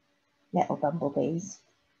bumblebees,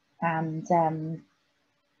 and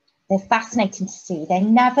they're fascinating to see. They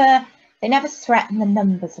never threaten the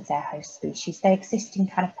numbers of their host species. They exist in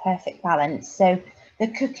kind of perfect balance. So the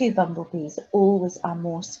cuckoo bumblebees always are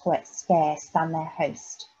more scarce than their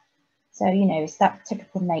host. So, you know, it's that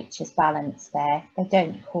typical nature's balance there. They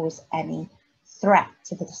don't cause any threat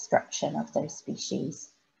to the destruction of those species.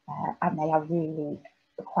 And they are really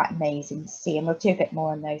quite amazing to see. And we'll do a bit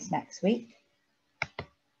more on those next week.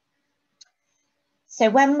 So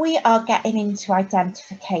when we are getting into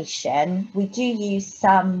identification, we do use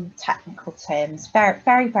some technical terms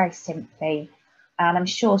very, very simply. And I'm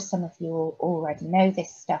sure some of you already know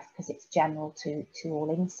this stuff because it's general to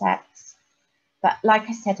all insects. But like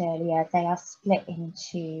I said earlier, they are split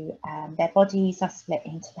into, their bodies are split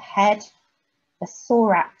into the head, the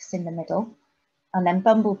thorax in the middle, and then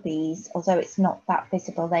bumblebees, although it's not that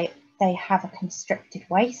visible, they have a constricted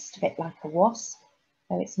waist, a bit like a wasp.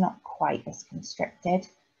 So it's not quite as constricted,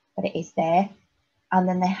 but it is there. And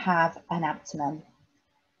then they have an abdomen.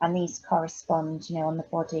 And these correspond, you know, on the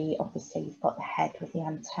body, obviously you've got the head with the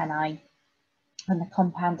antennae and the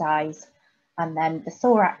compound eyes, and then the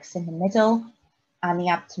thorax in the middle, and the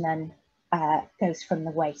abdomen goes from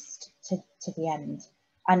the waist to the end.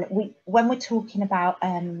 And when we're talking about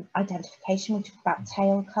identification, we talk about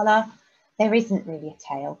tail colour. There isn't really a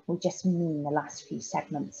tail, we just mean the last few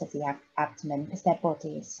segments of the abdomen because their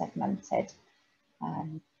body is segmented.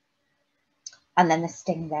 And then the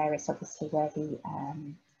sting there is obviously where the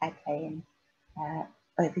egg-laying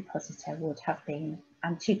ovipositor would have been,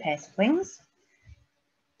 and 2 pairs of wings.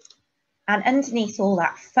 And underneath all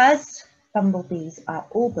that fuzz, bumblebees are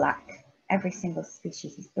all black. Every single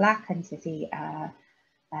species is black under the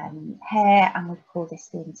hair, and we call this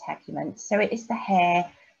the integument. So it is the hair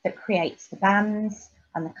that creates the bands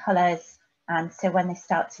and the colours. And so when they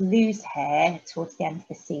start to lose hair towards the end of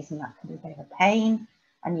the season, that can be a bit of a pain,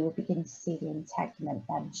 and you will begin to see the integument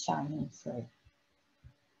then shining through.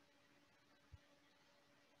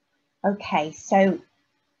 Okay, so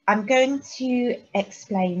I'm going to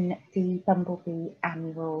explain the bumblebee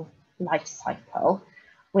annual life cycle,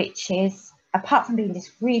 which is, apart from being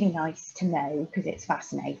just really nice to know because it's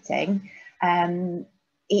fascinating,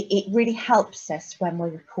 it really helps us when we're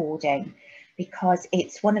recording, because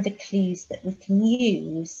it's one of the clues that we can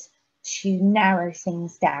use to narrow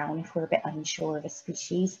things down if we're a bit unsure of a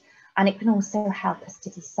species. And it can also help us to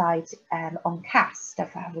decide on caste, of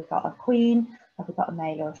have we got a queen, have we got a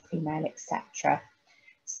male or a female, etc.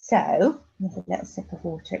 So, with a little sip of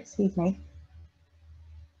water, excuse me.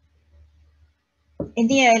 In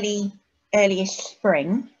the early-ish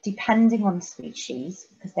spring, depending on the species,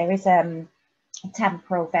 because there is a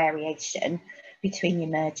temporal variation between the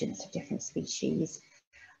emergence of different species,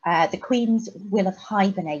 The queens will have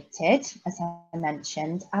hibernated, as I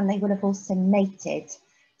mentioned, and they will have also mated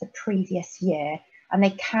the previous year, and they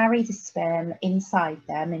carry the sperm inside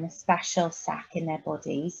them in a special sac in their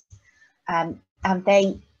bodies, and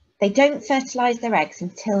they don't fertilise their eggs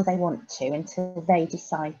until they want to, until they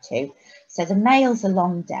decide to. So the males are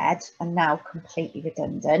long dead and now completely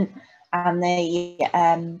redundant, and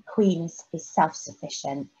the queen is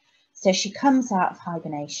self-sufficient. So she comes out of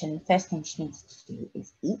hibernation. The first thing she needs to do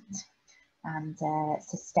is eat and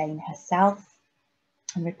sustain herself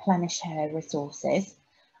and replenish her resources.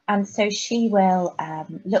 And so she will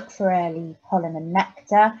look for early pollen and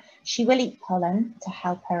nectar. She will eat pollen to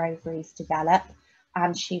help her ovaries develop,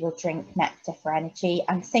 and she will drink nectar for energy.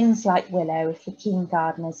 And things like willow, if you're keen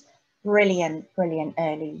gardeners, brilliant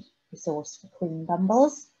early resource for queen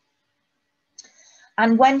bumbles.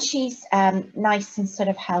 And when she's nice and sort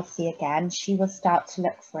of healthy again, she will start to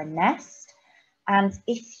look for a nest. And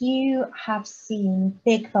if you have seen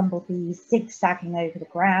big bumblebees zigzagging over the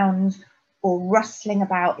ground or rustling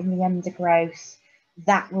about in the undergrowth,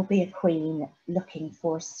 that will be a queen looking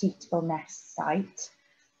for a suitable nest site.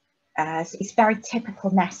 So it's very typical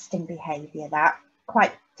nesting behaviour, that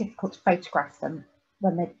quite difficult to photograph them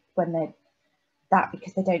when they're that,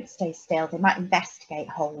 because they don't stay still. They might investigate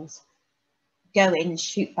holes, go in,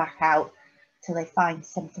 shoot back out till they find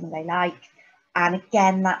something they like. And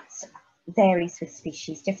again, that varies with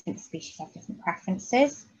species. Different species have different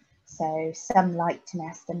preferences. So some like to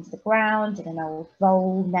nest under the ground in an old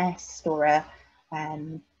vole nest or a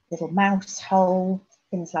little mouse hole.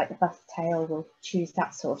 Things like the bufftail will choose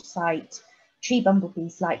that sort of site. Tree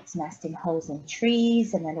bumblebees like to nest in holes in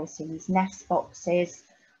trees, and they'll also use nest boxes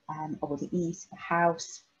or the eaves of a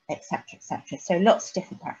house, etc., etc. So lots of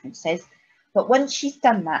different preferences. But once she's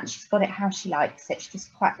done that, she's got it how she likes it. She does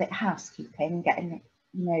quite a bit of housekeeping, getting it,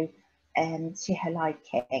 you know, to her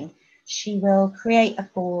liking. She will create a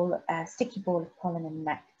ball, a sticky ball of pollen and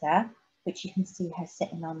nectar, which you can see her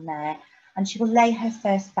sitting on there, and she will lay her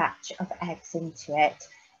first batch of eggs into it.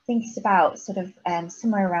 I think it's about sort of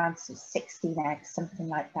somewhere around sort of 16 eggs, something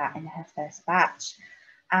like that, in her first batch.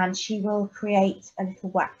 And she will create a little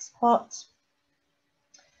wax pot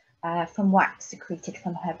from wax secreted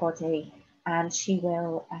from her body, and she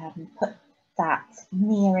will put that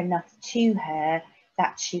near enough to her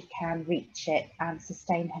that she can reach it and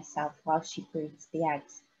sustain herself while she broods the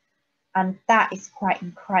eggs. And that is quite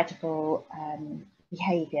incredible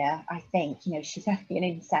behaviour, I think. You know, she's actually an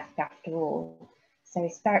insect after all. So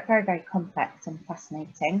it's very complex and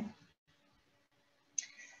fascinating.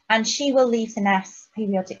 And she will leave the nest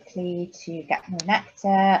periodically to get more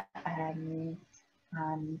nectar and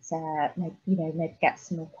maybe get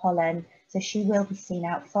some more pollen. So she will be seen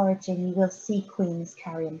out foraging. You will see queens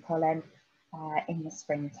carrying pollen in the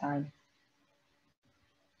springtime.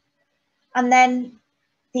 And then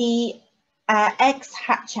the eggs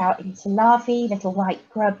hatch out into larvae, little white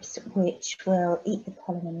grubs, which will eat the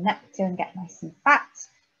pollen and nectar and get nice and fat.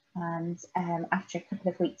 And after a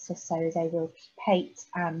couple of weeks or so, they will pupate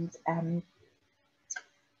and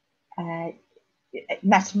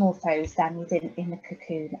metamorphose then in the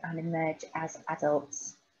cocoon and emerge as adult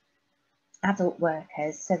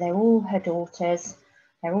workers. So they're all her daughters,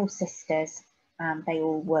 they're all sisters, and they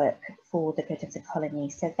all work for the good of the colony.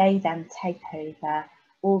 So they then take over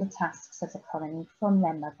all the tasks of the colony from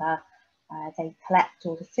their mother. They collect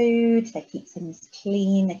all the food, they keep things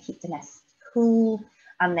clean, they keep the nest cool,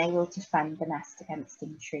 and they will defend the nest against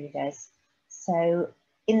intruders. So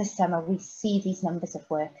in the summer, we see these numbers of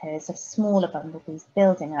workers, of smaller bumblebees,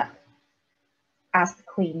 building up as the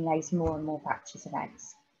queen lays more and more batches of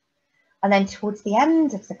eggs. And then towards the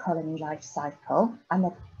end of the colony life cycle,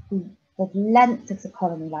 and the length of the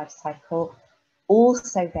colony life cycle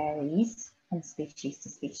also varies from species to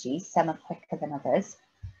species. Some are quicker than others.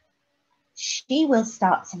 She will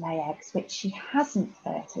start to lay eggs which she hasn't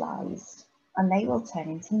fertilised, and they will turn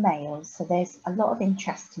into males. So there's a lot of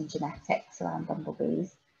interesting genetics around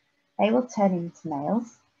bumblebees. They will turn into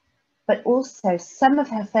males, but also some of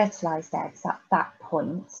her fertilised eggs at that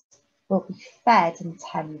point will be fed and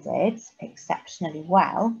tended exceptionally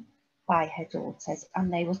well by her daughters,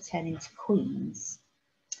 and they will turn into queens.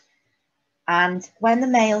 And when the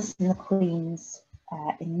males and the queens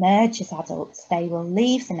emerge as adults, they will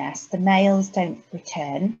leave the nest. The males don't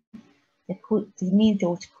return. The new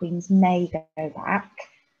daughter queens may go back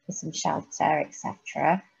for some shelter,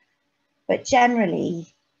 etc. But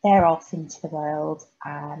generally, they're off into the world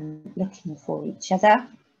looking for each other.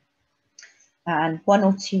 And one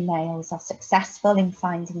or two males are successful in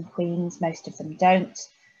finding queens. Most of them don't,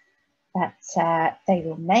 but they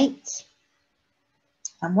will mate.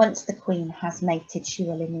 And once the queen has mated, she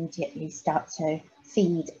will immediately start to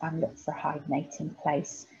feed and look for a hive mating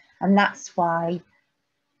place. And that's why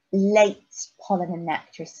late pollen and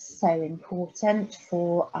nectar is so important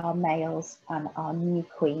for our males and our new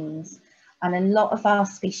queens. And a lot of our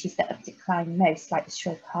species that have declined most, like the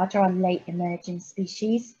shrill carder, are late emerging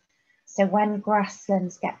species. So when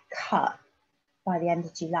grasslands get cut by the end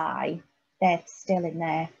of July, they're still in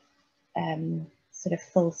their sort of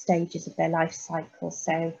full stages of their life cycle.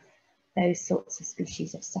 So those sorts of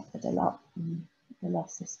species have suffered a lot in the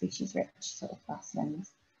loss of species-rich sort of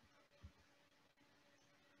grasslands.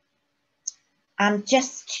 And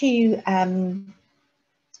just to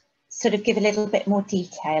sort of give a little bit more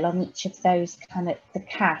detail on each of those kind of the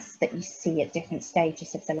casts that you see at different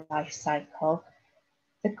stages of the life cycle.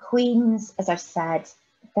 The queens, as I've said,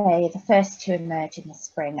 they're the first to emerge in the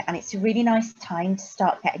spring, and it's a really nice time to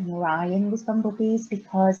start getting your eye in with bumblebees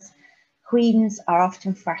because queens are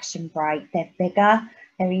often fresh and bright. They're bigger,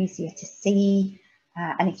 they're easier to see,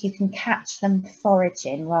 and if you can catch them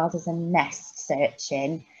foraging rather than nest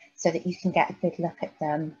searching so that you can get a good look at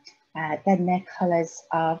them, then their colours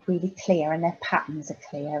are really clear and their patterns are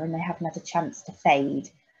clear and they haven't had a chance to fade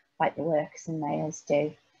like the workers and males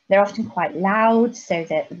do. They're often quite loud so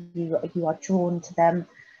that you are drawn to them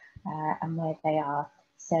and where they are.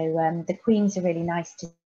 So the queens are really nice to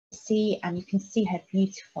see, and you can see her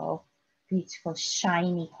beautiful, beautiful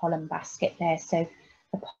shiny pollen basket there. So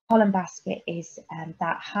the pollen basket is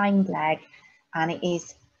that hind leg, and it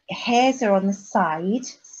is hairs are on the side,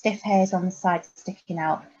 stiff hairs on the side sticking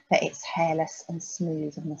out, but it's hairless and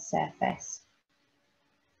smooth on the surface.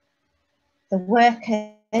 The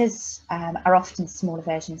workers are often smaller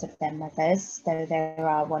versions of their mothers, though there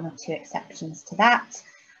are one or two exceptions to that,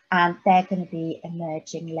 and they're going to be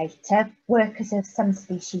emerging later. Workers of some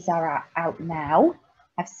species are out now.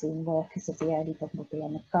 I've seen workers of the early bumblebee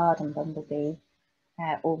and the garden bumblebee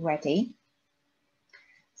already.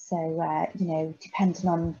 So, you know, depending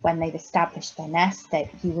on when they've established their nest, that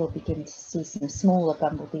you will begin to see some smaller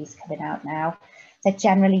bumblebees coming out now. They're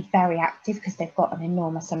generally very active because they've got an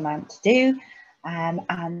enormous amount to do.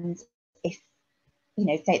 And if, you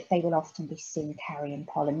know, they will often be seen carrying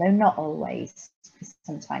pollen, though not always, because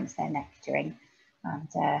sometimes they're nectaring and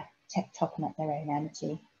topping up their own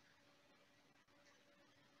energy.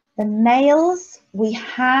 The males, we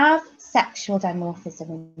have sexual dimorphism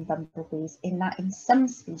in bumblebees in that in some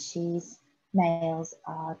species, males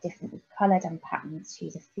are differently coloured and patterned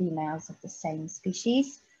to the females of the same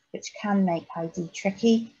species, which can make ID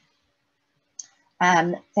tricky.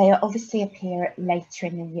 They obviously appear later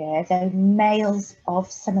in the year, though males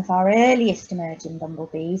of some of our earliest emerging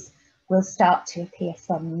bumblebees will start to appear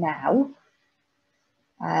from now,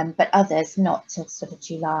 but others not till sort of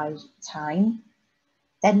July time.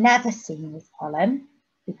 They're never seen with pollen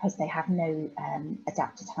because they have no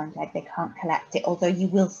adapted hind leg. They can't collect it, although you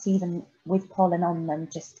will see them with pollen on them,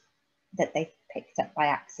 just that they've picked up by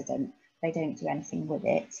accident. They don't do anything with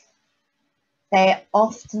it. They're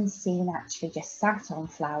often seen actually just sat on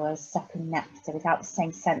flowers, sucking nectar without the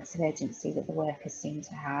same sense of urgency that the workers seem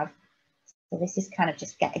to have. So this is kind of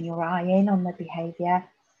just getting your eye in on the behaviour.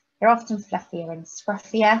 They're often fluffier and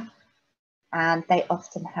scruffier, and they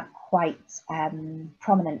often have quite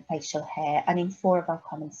prominent facial hair. And in 4 of our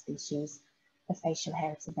common species, the facial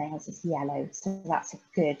hair of the males is yellow. So that's a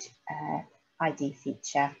good ID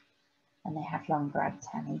feature. And they have longer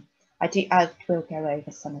antennae. I will go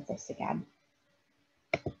over some of this again.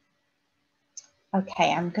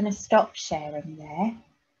 Okay, I'm going to stop sharing there.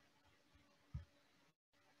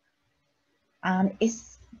 And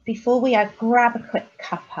before we grab a quick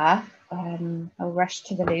cuppa, I'll rush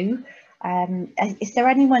to the loo. Is there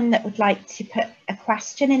anyone that would like to put a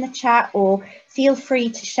question in the chat, or feel free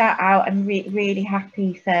to shout out? I'm really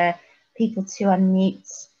happy for people to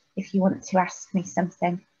unmute if you want to ask me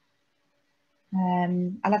something.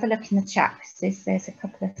 I'll have a look in the chat because there's a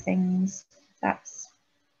couple of things. That's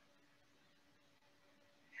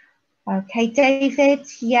okay, David.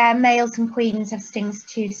 Yeah, males and queens have stings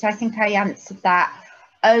too, so I think I answered that.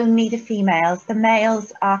 Only the females. The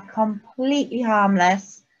males are completely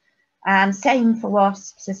harmless, and same for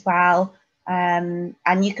wasps as well. And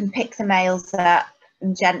you can pick the males up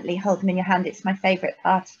and gently hold them in your hand. It's my favourite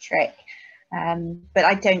party trick, but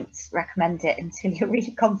I don't recommend it until you're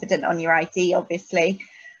really confident on your ID, obviously.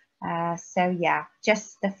 So yeah,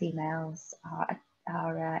 just the females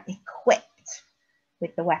are equipped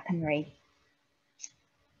with the weaponry.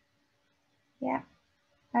 Yeah,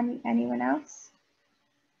 anyone else?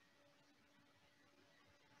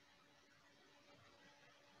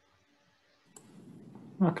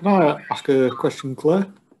 Can I ask a question, Claire?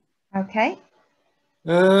 Okay.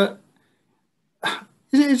 Uh,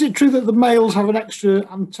 is it true that the males have an extra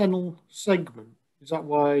antennal segment? Is that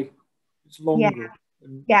why it's Yeah, longer?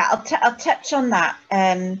 yeah. I'll touch on that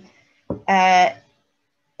uh,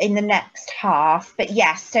 in the next half. But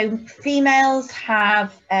yes, so females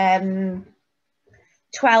have 12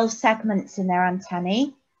 segments in their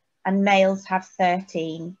antennae, and males have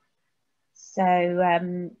 13.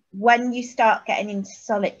 So when you start getting into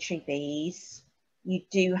solitary bees, you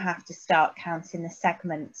do have to start counting the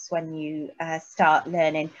segments when you start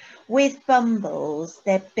learning. With bumbles,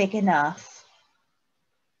 they're big enough.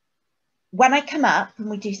 When I come up and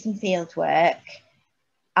we do some field work,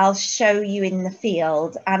 I'll show you in the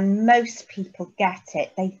field, and most people get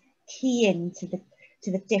it. They key into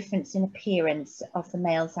the difference in appearance of the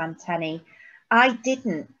male's antennae. I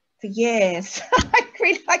didn't for years. I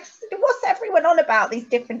really like, what's everyone on about these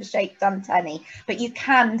different shaped antennae? But you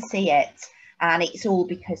can see it, and it's all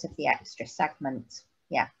because of the extra segment.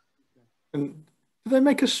 Yeah. And do they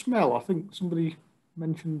make a smell? I think somebody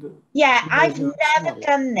mentioned that. Yeah, I've never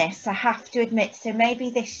done this, I have to admit. So maybe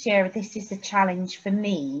this year, this is a challenge for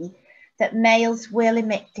me, that males will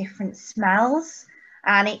emit different smells.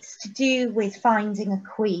 And it's to do with finding a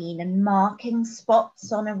queen and marking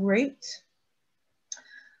spots on a route.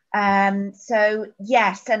 So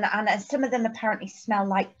yes, and some of them apparently smell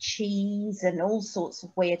like cheese and all sorts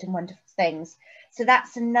of weird and wonderful things. So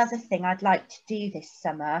that's another thing I'd like to do this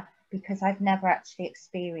summer, because I've never actually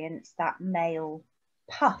experienced that male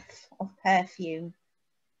puff of perfume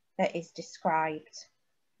that is described.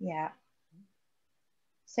 Yeah.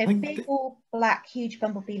 So big all black, huge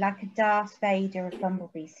bumblebee, like a Darth Vader of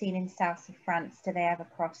bumblebees seen in south of France. Do they ever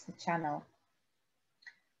cross the channel?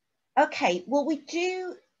 Okay, well we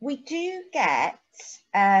do get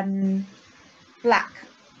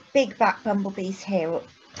big black bumblebees here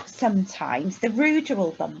sometimes. The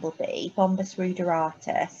ruderal bumblebee, Bombus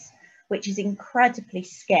ruderatus, which is incredibly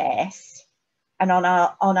scarce and on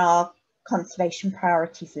our conservation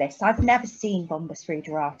priorities list. I've never seen Bombus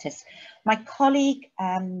ruderatus. My colleague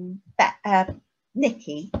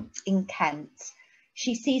Nikki in Kent,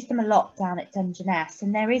 she sees them a lot down at Dungeness,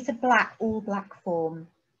 and there is a all black form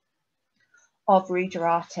of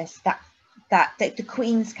ruderatus that the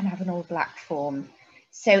queens can have an all black form.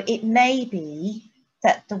 So it may be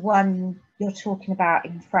that the one you're talking about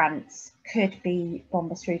in France could be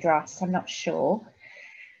Bombus ruderatus, I'm not sure.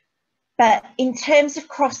 But in terms of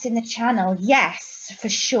crossing the channel, yes, for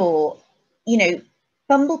sure. You know,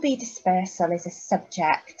 bumblebee dispersal is a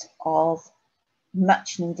subject of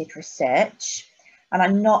much needed research, and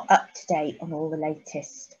I'm not up to date on all the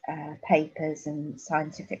latest papers and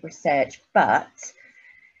scientific research, but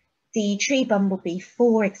the tree bumblebee,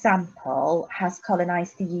 for example, has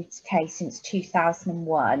colonised the UK since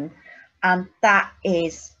 2001, and that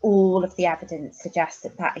is, all of the evidence suggests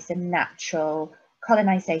that that is a natural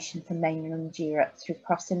colonisation from mainland Europe through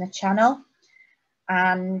crossing the channel.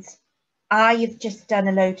 And I have just done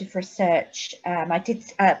a load of research. I did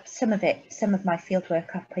some of my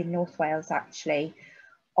fieldwork up in North Wales actually,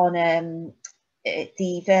 on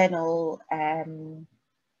the vernal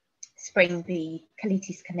spring bee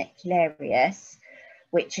Colitis cornicularius,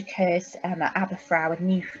 which occurs at Aberfraw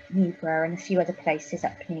and Newborough and a few other places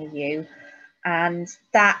up near you, and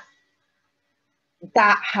that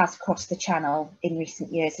has crossed the channel in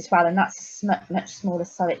recent years as well, and that's a much smaller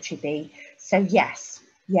solitary bee. So yes,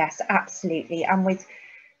 absolutely. And with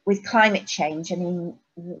climate change, I mean,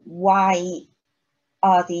 why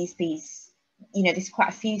are these bees, you know, there's quite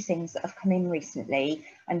a few things that have come in recently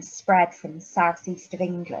and spread from the southeast of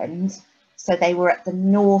England. So they were at the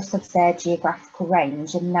north of their geographical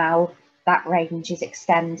range, and now that range is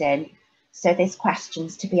extending. So there's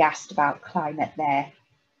questions to be asked about climate there.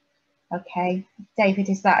 Okay, David,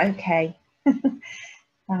 is that okay?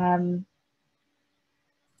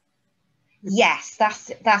 Yes,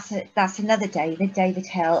 that's another David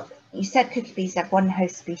Hill. You said cookie bees have one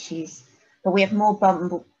host species, but we have more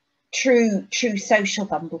true social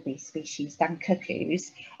bumblebee species than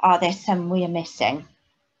cuckoos. Are there some we are missing?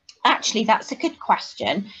 Actually, that's a good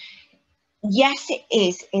question. Yes, it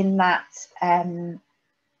is, in that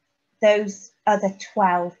those other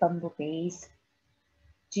 12 bumblebees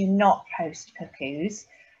do not host cuckoos,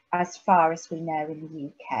 as far as we know in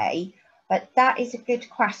the UK. But that is a good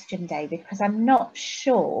question, David, because I'm not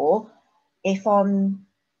sure if on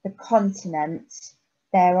the continent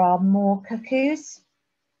there are more cuckoos,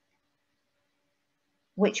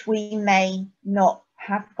 which we may not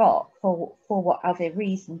have got for whatever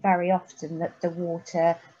reason. Very often that the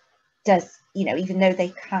water does, you know, even though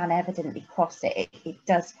they can evidently cross it, it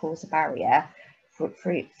does cause a barrier for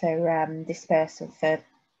dispersal for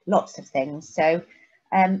lots of things. So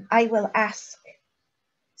I will ask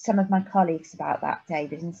some of my colleagues about that,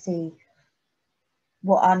 David, and see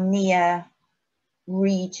what our near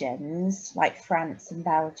regions like France and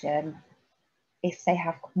Belgium, if they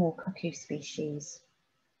have more cuckoo species.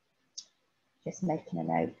 Just making a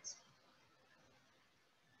note.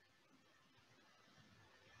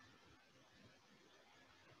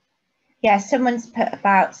 Yeah, someone's put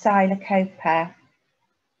about Xylocopa.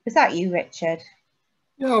 Was that you, Richard?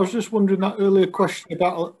 Yeah, I was just wondering that earlier question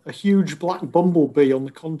about a huge black bumblebee on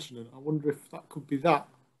the continent. I wonder if that could be that.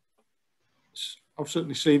 I've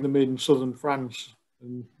certainly seen them in southern France,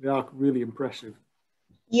 and they are really impressive.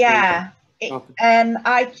 Yeah, if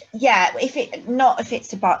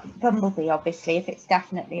it's about bumblebee, obviously. If it's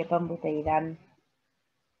definitely a bumblebee, then.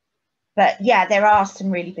 But yeah, there are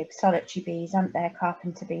some really big solitary bees, aren't there?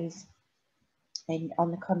 Carpenter bees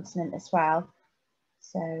on the continent as well.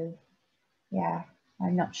 So yeah,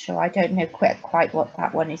 I'm not sure. I don't know quite what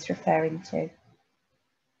that one is referring to.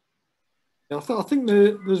 Yeah, I think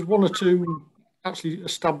there's one or two actually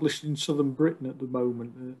established in southern Britain at the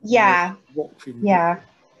moment. Yeah, watching. Yeah,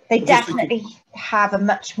 they definitely have a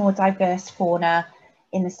much more diverse fauna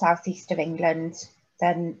in the southeast of England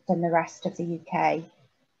than the rest of the UK.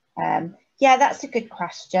 Yeah, that's a good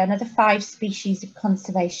question. Are the 5 species of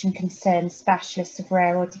conservation concerned specialists of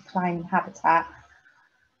rare or declining habitat?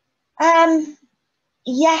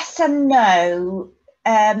 Yes and no.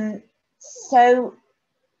 So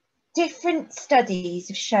different studies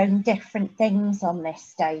have shown different things on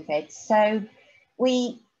this, David. So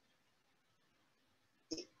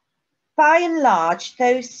by and large,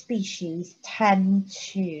 those species tend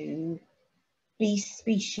to be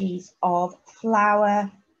species of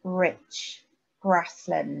flower-rich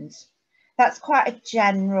grassland. That's quite a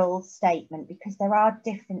general statement because there are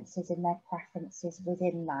differences in their preferences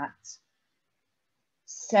within that.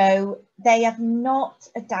 So they have not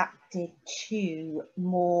adapted to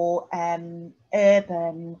more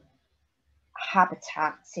urban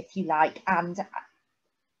habitats, if you like, and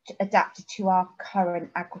adapted to our current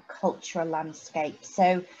agricultural landscape.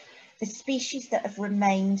 So the species that have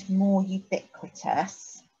remained more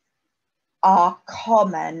ubiquitous are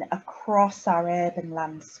common across our urban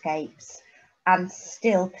landscapes and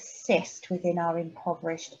still persist within our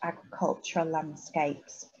impoverished agricultural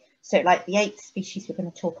landscapes. So like the 8 species we're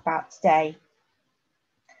going to talk about today,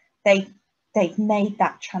 they've made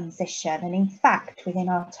that transition. And in fact, within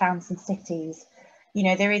our towns and cities, you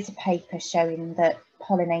know, there is a paper showing that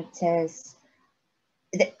pollinators,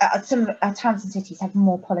 some of our towns and cities have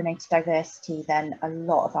more pollinator diversity than a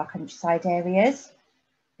lot of our countryside areas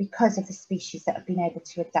because of the species that have been able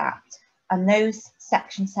to adapt. And those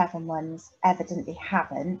Section 7 ones evidently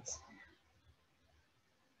haven't.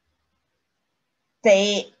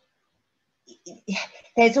 There's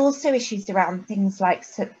also issues around things like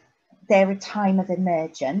they're a time of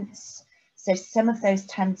emergence. So some of those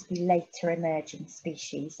tend to be later emerging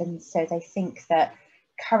species. And so they think that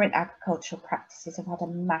current agricultural practices have had a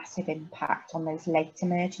massive impact on those late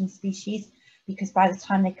emerging species, because by the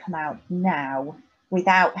time they come out now,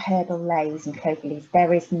 without herbal leys and clover leaves,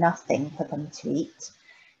 there is nothing for them to eat.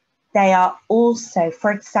 They are also,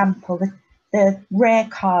 for example, the rare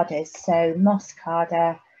cardas, so moss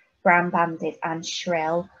carder, brown banded and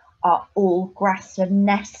shrill, are all grassland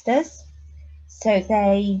nesters. So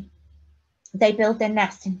they build their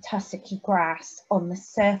nest in tussocky grass on the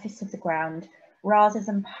surface of the ground rather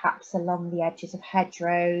than perhaps along the edges of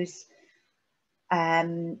hedgerows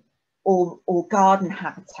or garden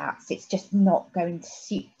habitats. It's just not going to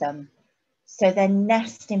suit them. So their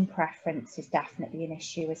nesting preference is definitely an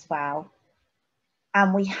issue as well.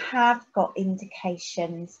 And we have got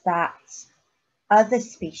indications that other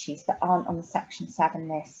species that aren't on the Section 7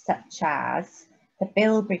 list, such as the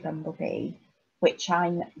bilberry bumblebee, which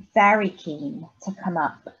I'm very keen to come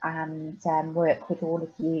up and work with all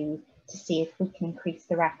of you to see if we can increase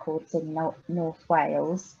the records in North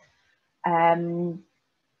Wales. The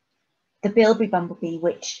bilberry bumblebee,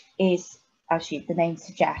 which is, as the name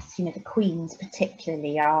suggests, you know, the queens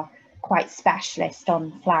particularly are quite specialist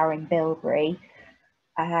on flowering bilberry.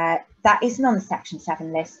 That isn't on the Section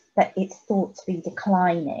 7 list, but it's thought to be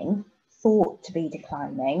declining,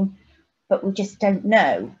 but we just don't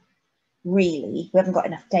know, really. We haven't got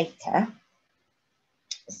enough data.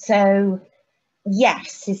 So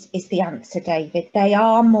yes is the answer, David. They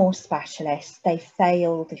are more specialist. They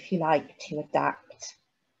failed, if you like, to adapt,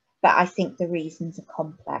 but I think the reasons are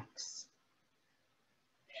complex.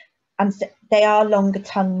 And so they are longer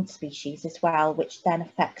tongued species as well, which then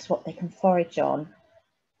affects what they can forage on.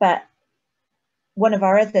 But one of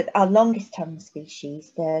our longest tongue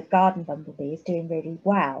species, the garden bumblebee, is doing really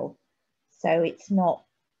well. So it's not,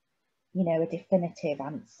 you know, a definitive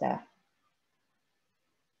answer.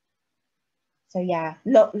 So yeah,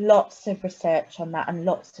 lots of research on that, and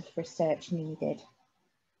lots of research needed.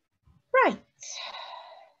 Right.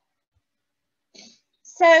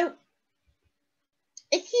 So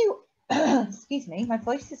if you, excuse me, my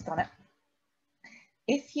voice has gone up.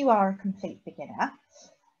 If you are a complete beginner,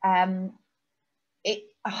 I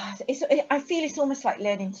feel it's almost like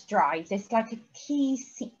learning to drive. There's like a key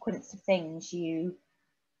sequence of things you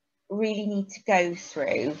really need to go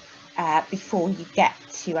through before you get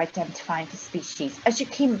to identifying the species. As you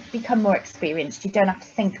can become more experienced, you don't have to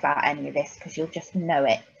think about any of this because you'll just know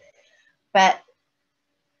it. But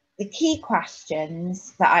the key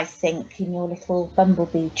questions that I think in your little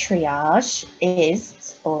bumblebee triage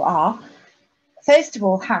is, or are, first of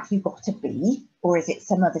all, have you got a bee, or is it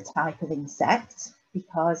some other type of insect?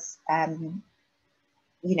 Because,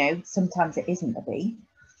 you know, sometimes it isn't a bee.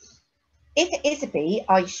 If it is a bee,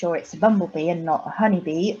 are you sure it's a bumblebee and not a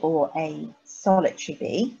honeybee or a solitary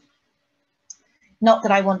bee? Not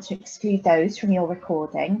that I want to exclude those from your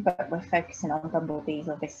recording, but we're focusing on bumblebees,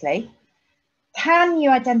 obviously. Can you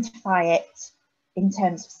identify it in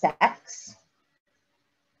terms of sex?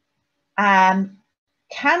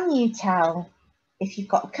 Can you tell if you've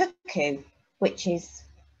got a cuckoo, which is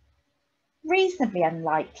reasonably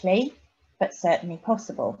unlikely, but certainly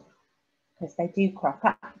possible, because they do crop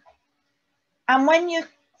up. And when you're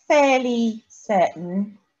fairly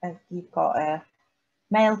certain of you've got a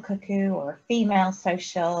male cuckoo or a female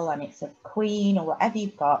social and it's a queen or whatever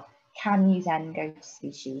you've got, can you then go to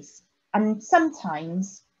species? And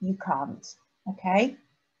sometimes you can't, okay?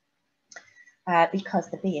 Because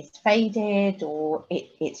the bee is faded, or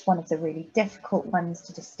it's one of the really difficult ones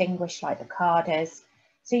to distinguish, like the carders.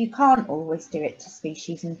 So you can't always do it to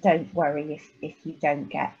species, and don't worry if you don't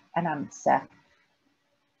get an answer.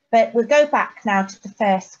 But we'll go back now to the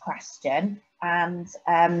first question. And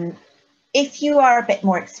if you are a bit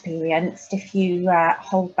more experienced, if you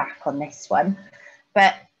hold back on this one,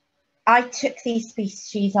 but I took these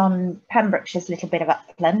species on Pembrokeshire's little bit of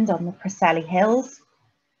upland on the Preseli Hills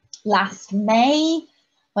last May,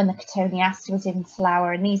 when the Cotoneaster was in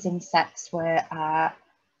flower, and these insects were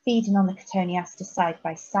feeding on the Cotoneaster side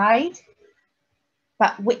by side.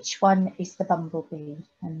 But which one is the bumblebee?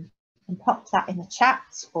 And you can pop that in the chat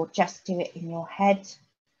or just do it in your head.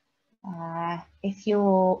 If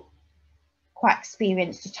you're quite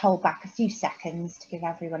experienced, just hold back a few seconds to give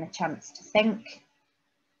everyone a chance to think.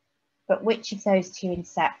 But which of those two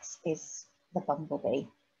insects is the bumblebee?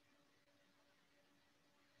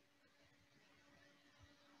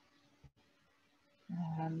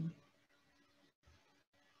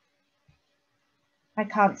 I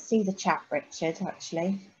can't see the chat, Richard,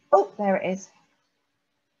 actually. Oh, there it is.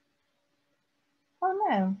 Oh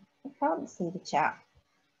no, I can't see the chat.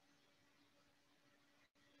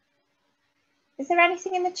 Is there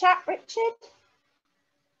anything in the chat, Richard?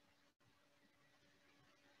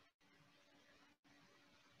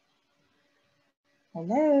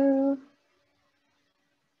 Hello?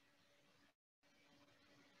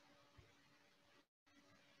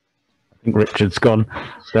 I think Richard's gone.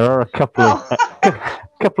 There are a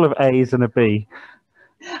couple of A's and a B.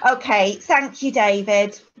 Okay, thank you,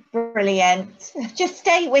 David. Brilliant. Just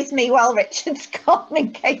stay with me while Richard's gone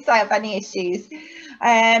in case I have any issues.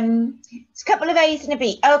 It's a couple of A's and a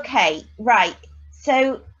B. Okay, right.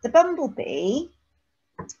 So the bumblebee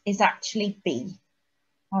is actually B.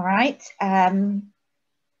 All right.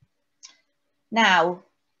 Now,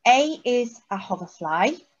 A is a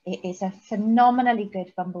hoverfly. It is a phenomenally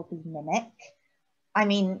good bumblebee mimic. I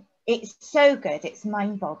mean, it's so good. It's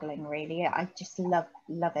mind-boggling, really. I just love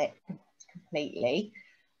it completely.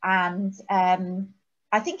 And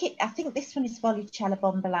I think this one is Volucella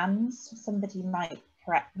bombolans. Somebody might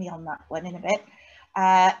correct me on that one in a bit.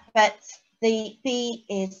 But the B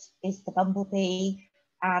is the bumblebee,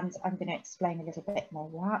 and I'm going to explain a little bit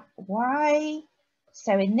more why.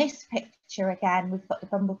 So in this picture, again, we've got the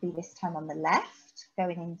bumblebee this time on the left,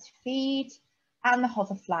 going in to feed, and the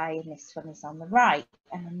hoverfly in this one is on the right,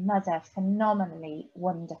 and another phenomenally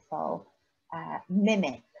wonderful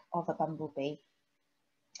mimic of a bumblebee.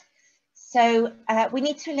 So we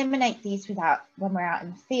need to eliminate these when we're out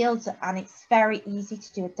in the field, and it's very easy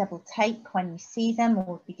to do a double take when you see them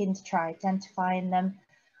or begin to try identifying them.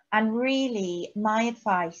 And really, my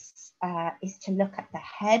advice is to look at the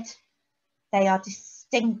head. They are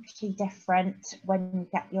distinctly different when you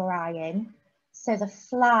get your eye in. So the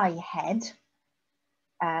fly head,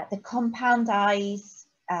 the compound eyes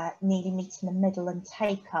nearly meet in the middle and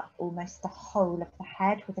take up almost the whole of the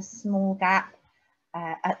head with a small gap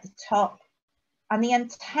at the top. And the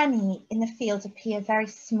antennae in the field appear very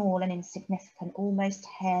small and insignificant, almost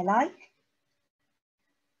hair-like.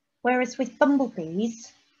 Whereas with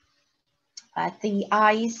bumblebees, the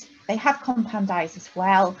eyes, they have compound eyes as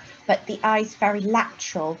well, but the eyes very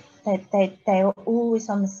lateral. They're always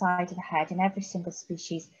on the side of the head in every single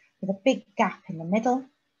species, with a big gap in the middle.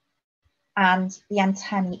 And the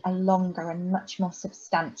antennae are longer and much more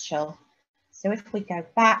substantial. So if we go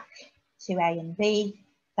back to A and B,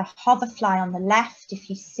 the hoverfly on the left, if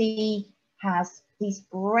you see, has these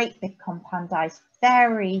great big compound eyes,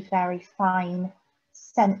 very, very fine,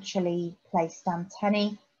 centrally placed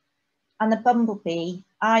antennae. And the bumblebee,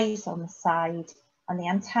 eyes on the side, and the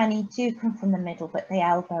antennae do come from the middle, but they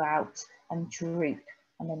elbow out and droop,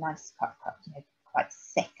 and they're nice, quite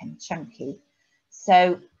thick and chunky.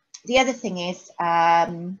 So the other thing is,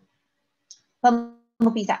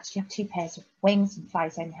 bumblebees actually have 2 pairs of wings, and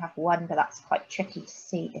flies only have 1, but that's quite tricky to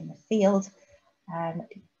see in the field.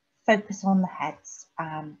 Focus on the heads,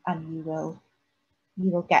 and you will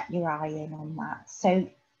get your eye in on that. So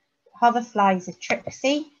hoverflies are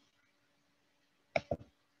tricksy.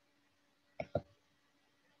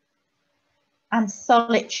 And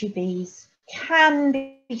solitary bees can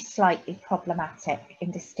be slightly problematic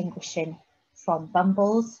in distinguishing from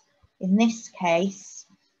bumbles. In this case,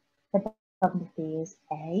 the bumblebee is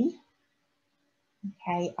A.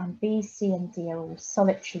 Okay, and B, C, and D are all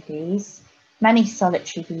solitary bees. Many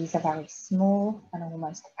solitary bees are very small and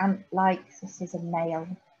almost ant-like. This is a male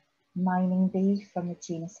mining bee from the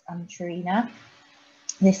genus Antrina.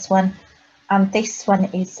 This one, and this one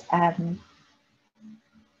is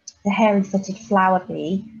the hairy-footed flower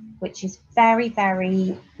bee, which is very,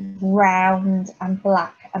 very round and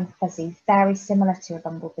black and fuzzy, very similar to a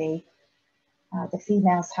bumblebee. The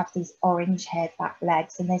females have these orange-haired back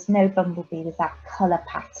legs, and there's no bumblebee with that colour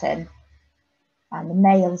pattern. And the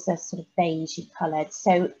males are sort of beigey coloured.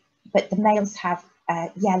 So, but the males have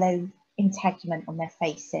yellow integument on their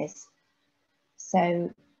faces.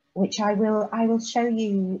 So, which I will show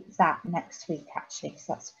you that next week actually, because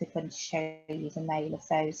that's a good one to show you the male of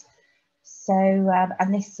those. So,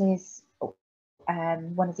 and this is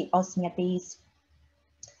one of the osmia bees.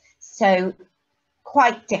 So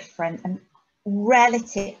quite different and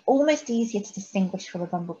relative, almost easier to distinguish from a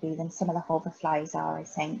bumblebee than some of the hoverflies are, I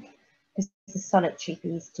think, because the solitary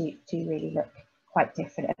bees do really look quite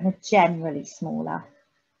different and are generally smaller.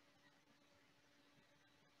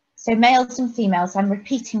 So males and females, I'm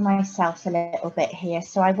repeating myself a little bit here,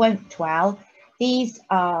 so I won't dwell. These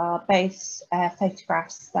are both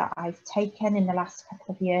photographs that I've taken in the last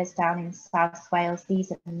couple of years down in South Wales.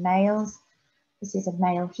 These are the males. This is a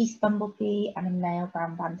male heath bumblebee and a male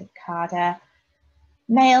brown-banded carder.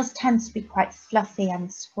 Males tend to be quite fluffy and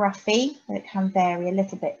scruffy, but it can vary a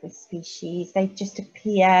little bit with species. They just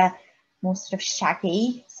appear more sort of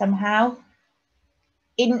shaggy somehow.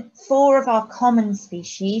 In 4 of our common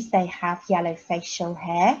species, they have yellow facial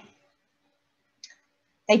hair.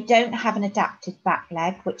 They don't have an adapted back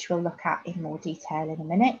leg, which we'll look at in more detail in a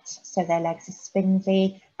minute. So their legs are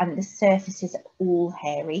spindly and the surfaces are all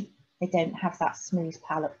hairy. They don't have that smooth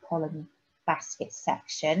pollen basket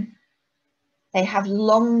section. They have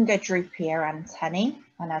longer, droopier antennae.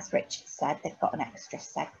 And as Richard said, they've got an extra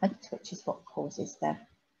segment, which is what causes the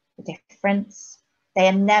difference. They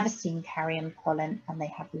are never seen carrying pollen and they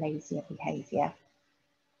have lazier behaviour.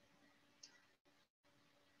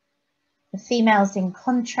 The females, in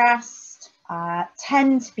contrast,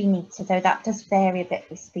 tend to be neater, though that does vary a bit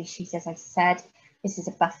with species, as I said. This is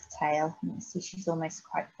a buff tail, and you can see she's almost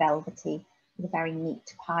quite velvety with a very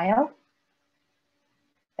neat pile.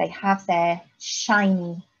 They have their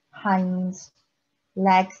shiny hind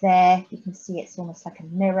leg there. You can see it's almost like a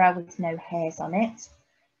mirror with no hairs on it,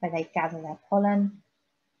 where they gather their pollen.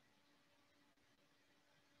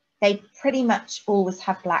 They pretty much always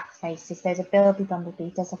have black faces. There's a bilby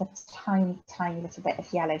bumblebee, does have a tiny, tiny little bit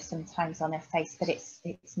of yellow sometimes on her face, but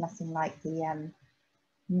it's nothing like the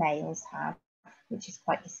males have, which is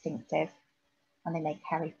quite distinctive. And they may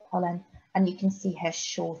carry pollen. And you can see her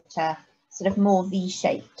shorter, sort of more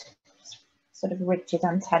V-shaped, sort of rigid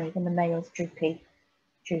antennae than the male's droopy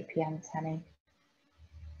antennae.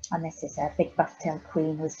 And this is a big buff-tailed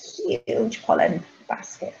queen with huge pollen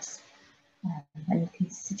baskets. And you can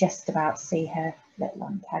just about see her little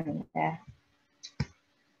antennae there.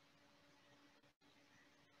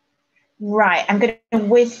 Right, I'm going to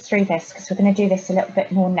whiz through this because we're going to do this a little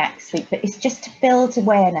bit more next week, but it's just to build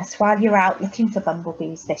awareness while you're out looking for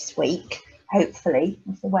bumblebees this week, hopefully,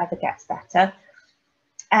 if the weather gets better.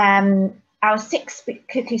 Our 6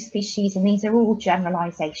 cuckoo species, and these are all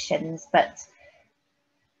generalisations, but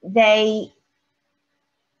they,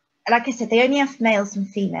 like I said, they only have males and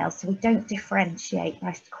females, so we don't differentiate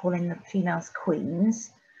by calling the females queens.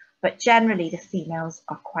 But generally, the females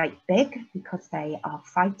are quite big because they are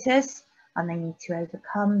fighters and they need to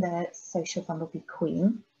overcome the social bumblebee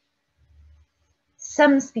queen.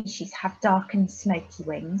 Some species have dark and smoky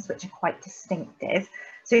wings, which are quite distinctive.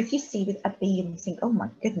 So if you see with a bee and you think, oh my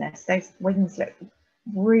goodness, those wings look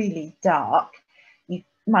really dark, you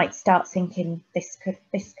might start thinking this could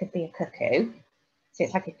be a cuckoo. So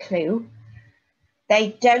it's like a clue.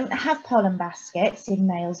 They don't have pollen baskets in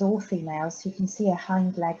males or females. So you can see her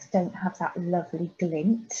hind legs don't have that lovely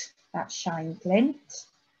glint, that shine glint.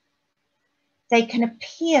 They can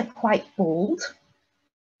appear quite bald.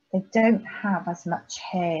 They don't have as much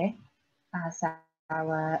hair as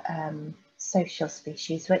our social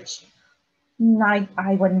species, which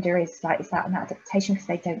I wonder is that an adaptation because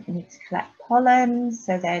they don't need to collect pollen,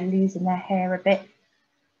 so they're losing their hair a bit.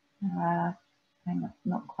 I'm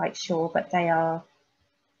not quite sure, but they are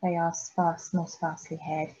more sparsely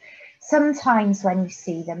haired. Sometimes when you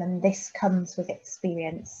see them, and this comes with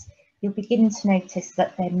experience, you'll begin to notice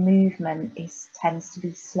that their movement tends to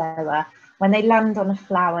be slower. When they land on a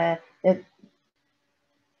flower, the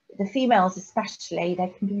females especially, they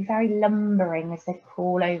can be very lumbering as they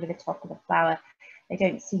crawl over the top of the flower. They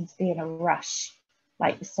don't seem to be in a rush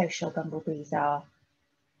like the social bumblebees are.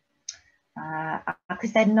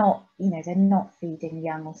 Because they're not feeding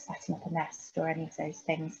young or setting up a nest or any of those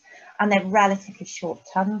things, and they're relatively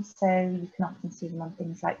short-tongued, so you can often see them on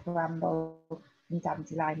things like bramble and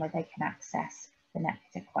dandelion where they can access the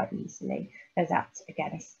nectar quite easily. So that's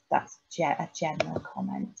a general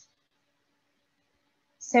comment.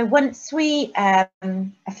 So once we are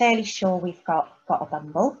fairly sure we've got a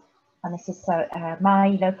bumble, and this is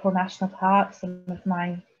my local national park, some of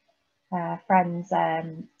my friends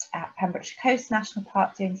at Pembrokeshire Coast National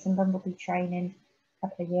Park doing some bumblebee training a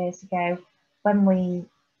couple of years ago. When we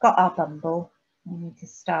got our bumble, we need to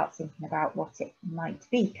start thinking about what it might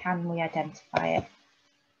be. Can we identify it?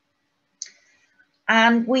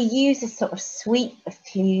 And we use a sort of suite of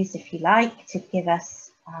clues, if you like, to give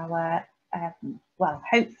us our, well,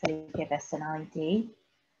 hopefully give us an ID.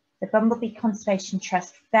 The Bumblebee Conservation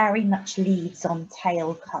Trust very much leads on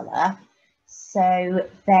tail colour. So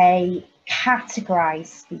they categorise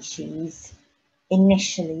species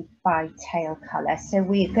initially by tail colour. So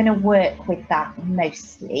we're going to work with that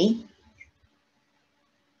mostly.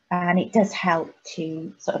 And it does help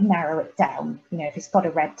to sort of narrow it down. You know, if it's got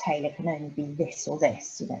a red tail, it can only be this or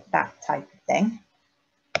this, you know, that type of thing.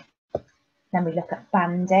 Then we look at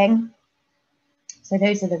banding. So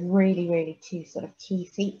those are the really two sort of key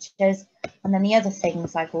features. And then the other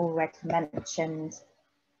things I've already mentioned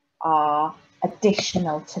are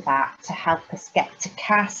additional to that to help us get to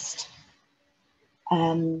cast.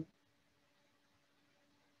 And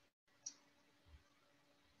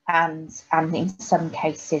in some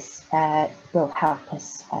cases will help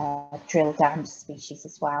us drill down to species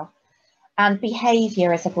as well. And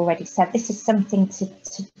behaviour, as I've already said, this is something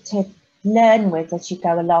to learn with as you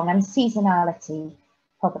go along. And seasonality,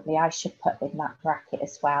 probably I should put in that bracket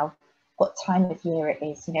as well. What time of year it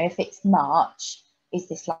is, you know, if it's March, is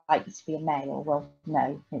this likely to be a male? Well,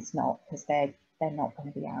 no, it's not, because they're not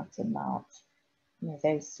going to be out in March. You know,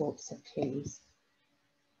 those sorts of clues.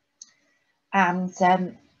 And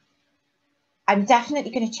I'm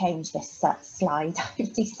definitely going to change this slide,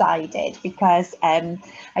 I've decided, because I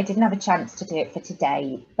didn't have a chance to do it for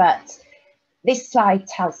today, but this slide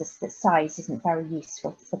tells us that size isn't very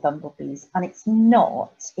useful for bumblebees, and it's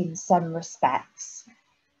not in some respects.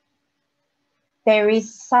 There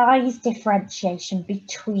is size differentiation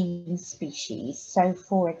between species. So,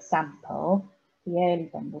 for example, the early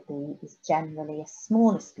bumblebee is generally a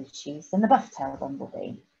smaller species than the buff-tailed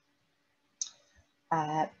bumblebee.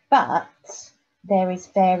 But there is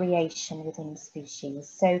variation within species.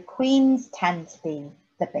 So queens tend to be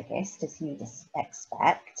the biggest, as you'd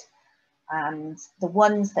expect, and the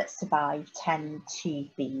ones that survive tend to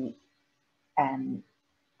be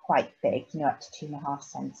quite big, you know, up to 2.5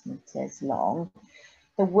 centimetres long.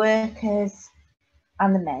 The workers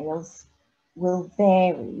and the males will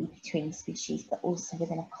vary between species, but also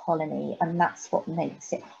within a colony, and that's what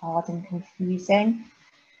makes it hard and confusing.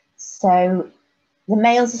 So the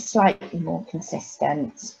males are slightly more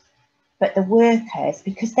consistent, but the workers,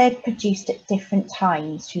 because they're produced at different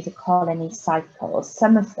times through the colony cycles,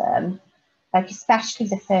 some of them, like especially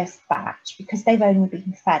the first batch, because they've only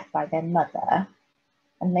been fed by their mother,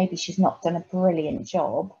 and maybe she's not done a brilliant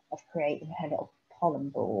job of creating her little pollen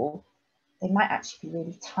ball, they might actually be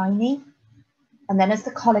really tiny. And then as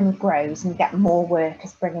the colony grows and you get more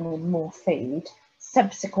workers bringing in more food,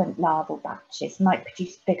 subsequent larval batches might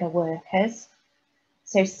produce bigger workers.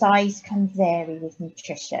 So size can vary with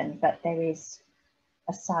nutrition, but there is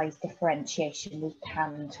a size differentiation we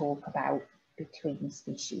can talk about between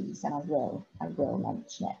species, and I will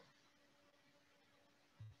mention it.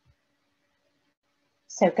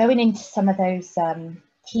 So going into some of those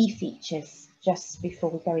key features just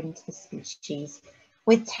before we go into the species,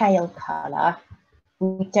 with tail colour,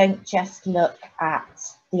 we don't just look at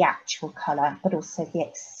the actual colour, but also the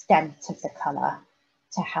extent of the colour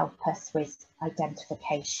to help us with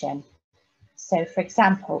identification. So, for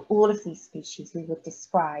example, all of these species we would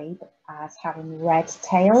describe as having red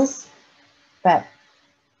tails, but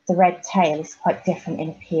the red tail is quite different in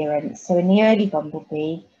appearance. So in the early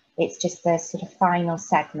bumblebee, it's just the sort of final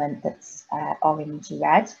segment that's orangey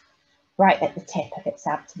red, right at the tip of its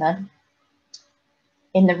abdomen.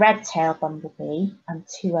 In the red-tailed bumblebee, and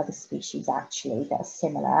two other species actually that are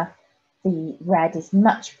similar, the red is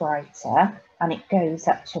much brighter and it goes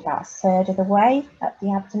up to about 1/3 of the way up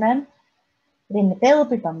the abdomen. But in the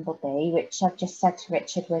bilby bumblebee, which I've just said to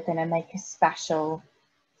Richard, we're going to make a special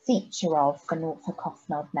feature of for Norfolk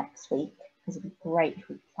Off-Nod next week, because it'd be great if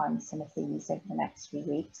we could find some of these over the next few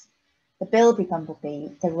weeks. The bilby bumblebee,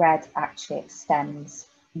 the red actually extends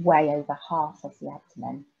way over half of the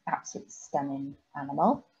abdomen. Absolutely stunning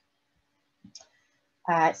animal.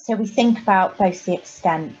 So we think about both the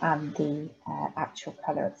extent and the actual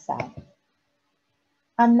colour itself.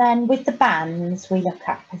 And then with the bands, we look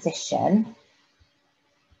at position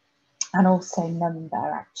and also number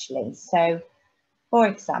actually. So for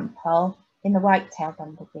example, in the white-tailed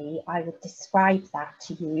bumblebee, I would describe that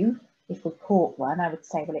to you. If we caught one, I would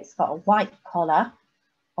say, well, it's got a white collar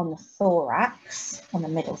on the thorax, on the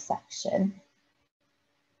middle section.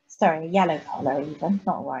 Sorry, a yellow collar even,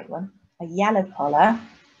 not a white one. A yellow collar.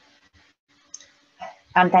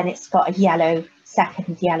 And then it's got a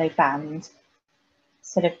second yellow band,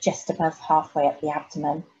 sort of just above halfway up the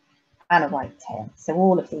abdomen, and a white tail. So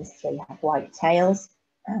all of these three have white tails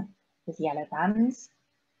with yellow bands.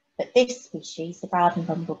 But this species, the garden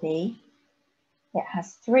bumblebee, it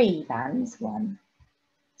has 3 bands, 1,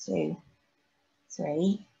 2,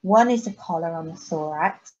 3. One is a collar on the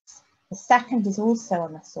thorax. The second is also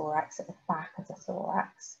on the thorax, at the back of the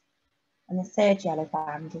thorax. And the 3rd yellow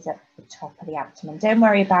band is at the top of the abdomen. Don't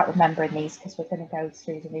worry about remembering these because we're going to go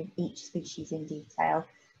through them in each species in detail.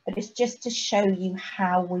 But it's just to show you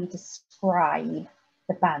how we describe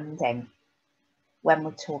the banding when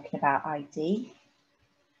we're talking about ID.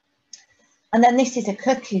 And then this is a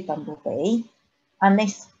cuckoo bumblebee, and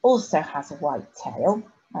this also has a white tail.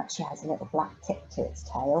 Actually has a little black tip to its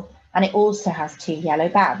tail, and it also has 2 yellow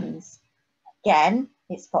bands. Again,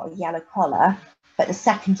 it's got a yellow collar, but the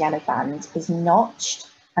second yellow band is notched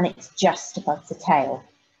and it's just above the tail.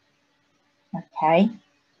 Okay,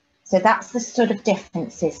 so that's the sort of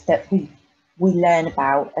differences that we learn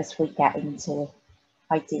about as we get into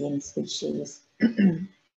IDing species.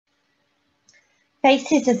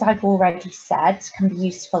 Faces, as I've already said, can be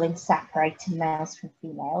useful in separating males from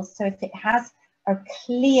females. So if it has a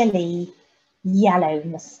clearly yellow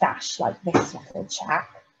moustache like this little chap,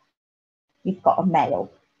 you've got a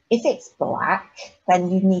male. If it's black,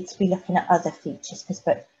 then you need to be looking at other features, because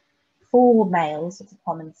but 4 males is a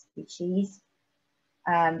common species,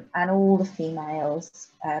 and all the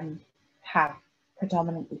females have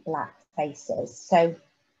predominantly black faces. So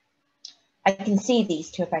I can see these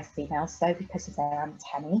 2 are both females, though, because of their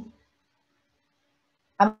antennae.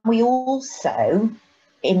 And we also,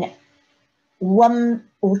 in 1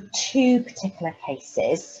 or 2 particular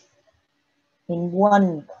cases, in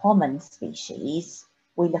one common species,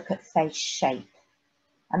 we look at face shape.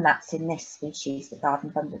 And that's in this species, the garden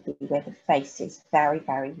bumblebee, where the face is very,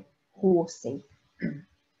 very horsey,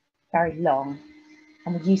 very long.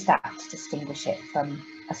 And we use that to distinguish it from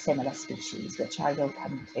a similar species, which I will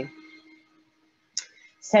come to.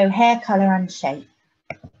 So hair colour and shape.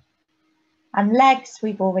 And legs,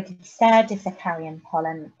 we've already said, if they're carrying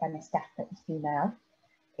pollen, then it's definitely female.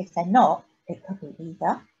 If they're not, it could be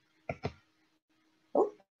either.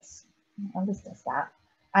 Oops, it always does that.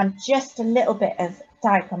 And just a little bit of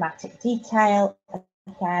diagrammatic detail.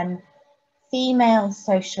 Again, female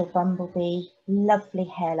social bumblebee, lovely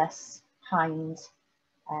hairless hind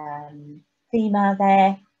female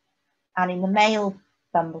there. And in the male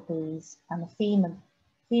bumblebees and the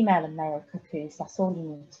female and male cuckoos, that's all you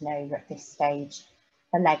need to know at this stage.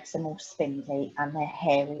 The legs are more spindly and they're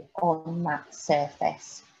hairy on that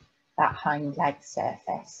surface, that hind leg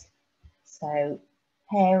surface. So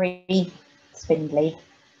hairy, spindly,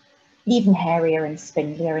 even hairier and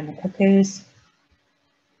spindlier in the cuckoos.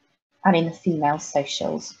 And in the female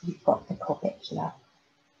socials, you've got the corbicula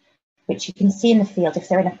which you can see in the field. If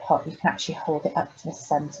they're in a pot, you can actually hold it up to the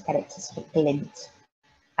sun to get it to sort of glint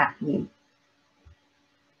at you.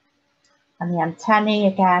 And the antennae,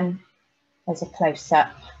 again, there's a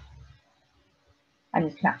close-up. And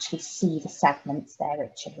you can actually see the segments there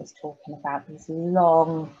Richard was talking about, these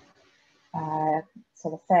long, so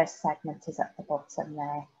the first segment is at the bottom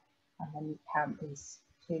there, and then you count these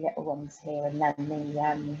two little ones here, and then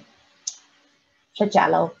the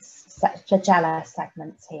flagella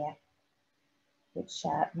segments here, which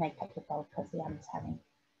make up the bulk of the antennae.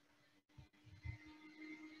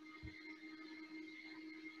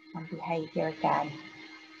 And behaviour again,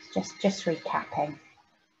 just recapping.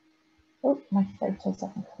 Oh, my photos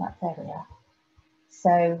haven't come up, there we are.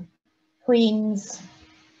 So queens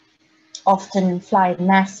often fly in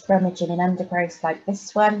nests, rummaging in undergrowth like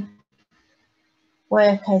this one.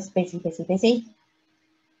 Workers, busy, busy, busy.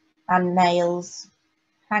 And males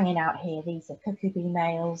hanging out here. These are cuckoo bee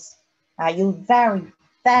males. You'll very,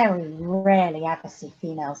 very rarely ever see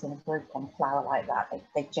females in a group on a flower like that.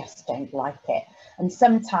 They just don't like it. And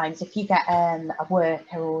sometimes if you get a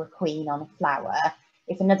worker or a queen on a flower,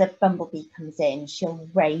 if another bumblebee comes in, she'll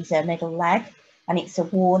raise her middle leg, and it's a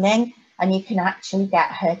warning. And you can actually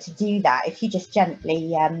get her to do that if you just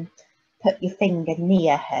gently put your finger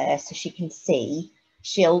near her so she can see.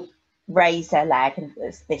 She'll raise her leg, and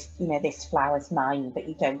this, you know, this flower's mine. But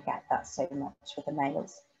you don't get that so much with the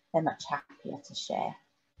males. They're much happier to share.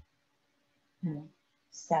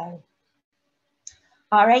 So,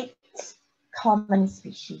 our 8 common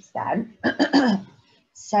species then.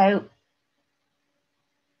 So,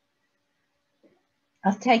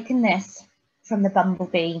 I've taken this from the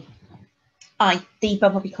Bumblebee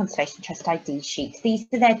Conservation Trust ID sheets. These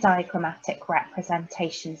are their diagrammatic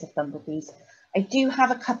representations of bumblebees. I do have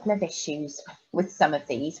a couple of issues with some of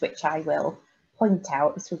these, which I will point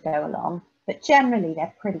out as we go along, but generally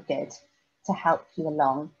they're pretty good to help you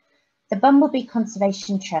along. The Bumblebee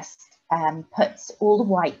Conservation Trust puts all the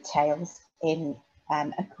whitetails in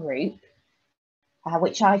a group,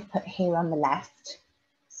 which I've put here on the left.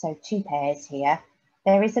 So 2 pairs here.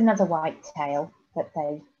 There is another whitetail that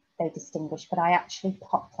they distinguish, but I actually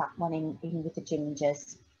popped that one in with the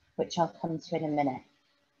gingers, which I'll come to in a minute.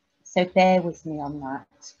 So bear with me on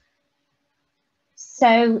that.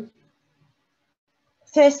 So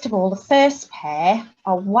first of all, the first pair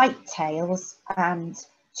are whitetails and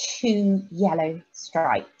 2 yellow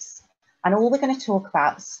stripes. And all we're going to talk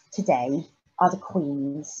about today are the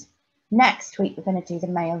queens. Next week, we're going to do the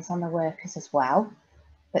males and the workers as well.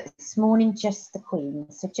 But this morning, just the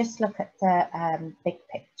queens. So just look at the big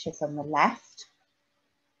pictures on the left.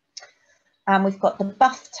 And we've got the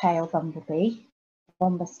buff-tail bumblebee,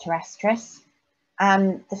 Bombus terrestris.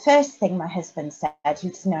 And the first thing my husband said, he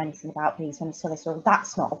doesn't know anything about these, when he saw this, well,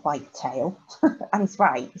 that's not a white-tail. And he's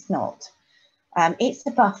right, it's not. It's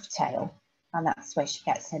a buff-tail, and that's where she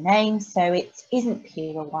gets her name. So it isn't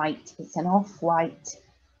pure white, it's an off-white,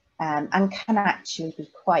 and can actually be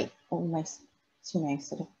quite almost, you know,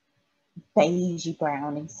 sort of beigey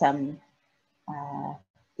brown in some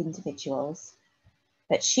individuals.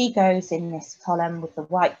 But she goes in this column with the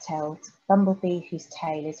white-tailed bumblebee, whose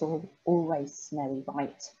tail is always snowy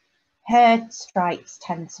white. Her stripes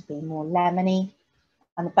tend to be more lemony,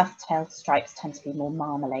 and the buff-tailed stripes tend to be more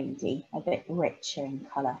marmaladey, a bit richer in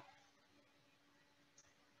colour.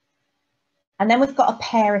 And then we've got a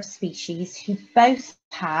pair of species who both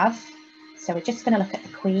have, so we're just going to look at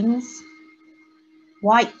the queens,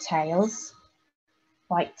 whitetails,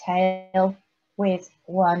 whitetail with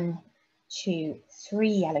 1, 2, 3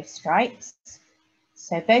 yellow stripes.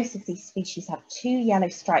 So both of these species have 2 yellow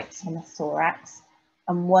stripes on the thorax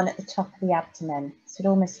and 1 at the top of the abdomen. So it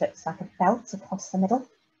almost looks like a belt across the middle.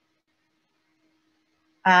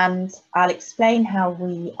 And I'll explain how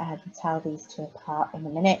we tell these 2 apart in a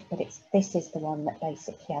minute, but this is the one that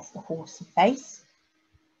basically has the horsey face.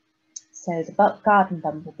 So the garden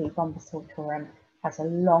bumblebee, Bombus hortorum, has a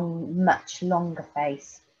much longer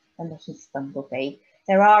face than the heath bumblebee.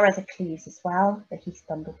 There are other clues as well. The heath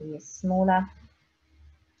bumblebee is smaller.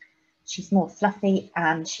 She's more fluffy,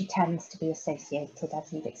 and she tends to be associated,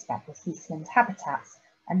 as you'd expect, with heathland habitats.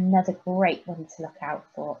 Another great one to look out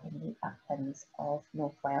for in the uplands of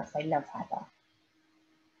North Wales. They love heather.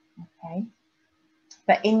 Okay,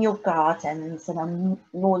 but in your gardens and on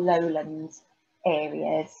more lowland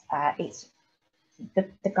areas, it's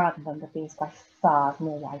the garden bumblebee is by far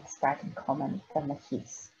more widespread and common than the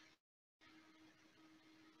heath.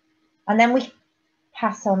 And then we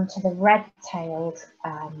pass on to the red-tailed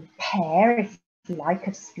pair, if you like,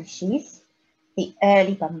 of species, the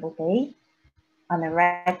early bumblebee and the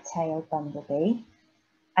red-tailed bumblebee.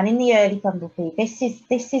 And in the early bumblebee, this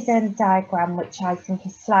is a diagram which I think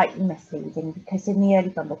is slightly misleading, because in the early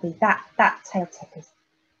bumblebee, that tail tip is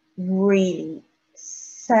really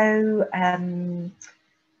so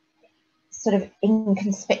sort of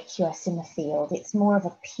inconspicuous in the field. It's more of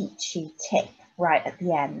a peachy tip right at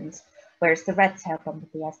the end, whereas the red-tailed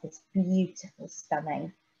bumblebee has this beautiful,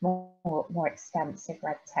 stunning, more extensive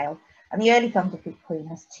red tail. And the early bumblebee queen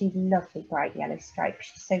has two lovely bright yellow stripes.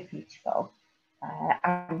 She's so beautiful.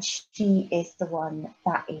 And she is the one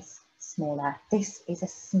that is smaller. This is a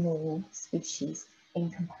small species in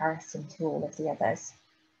comparison to all of the others.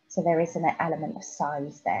 So there is an element of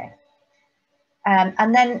size there.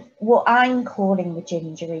 And then what I'm calling the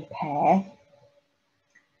gingery pair,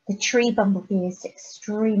 the tree bumblebee is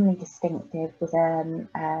extremely distinctive with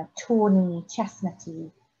a tawny,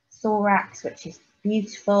 chestnutty thorax, which is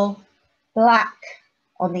beautiful, black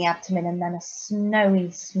on the abdomen, and then a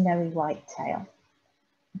snowy, snowy white tail.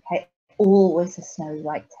 Okay, always a snowy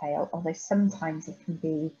white tail, although sometimes it can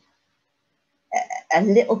be a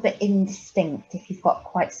little bit indistinct if you've got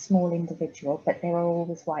quite a small individual, but there are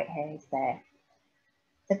always white hairs there.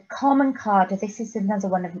 The common carder, this is another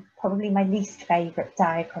one of probably my least favourite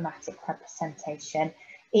diagrammatic representation.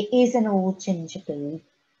 It is an all ginger bee,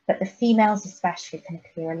 but the females especially can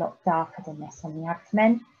appear a lot darker than this on the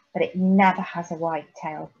abdomen, but it never has a white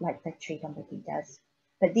tail like the tree bumblebee does.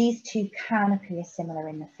 But these two can appear similar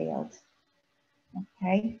in the field.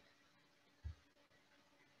 Okay.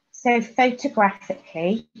 So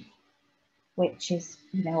photographically, which is,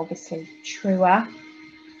 you know, obviously truer,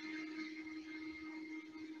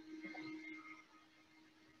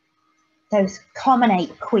 those common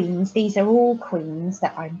 8 queens, these are all queens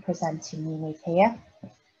that I'm presenting you with here.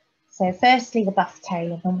 So firstly, the buff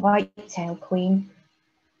tail and the white tail queen,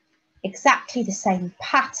 exactly the same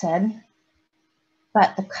pattern,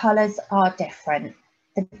 but the colours are different.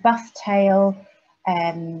 The buff tail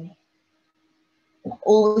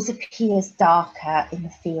always appears darker in the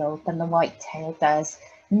field than the white tail does.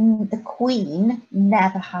 The queen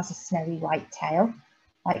never has a snowy white tail,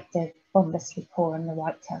 like the bombus core and the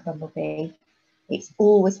white-tailed bumblebee. It's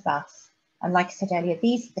always buff. And like I said earlier,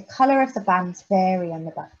 the colour of the bands vary on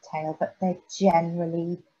the buff tail, but they're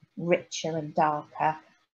generally richer and darker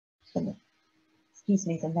than,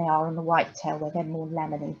 than they are on the white tail, where they're more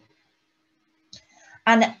lemony.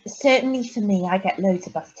 And certainly for me, I get loads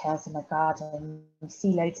of buff tails in my garden. I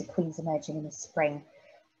see loads of queens emerging in the spring.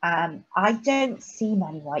 I don't see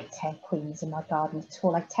many white-tailed queens in my garden at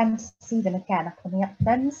all. I tend to see them again up on the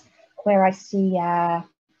uplands, where I see the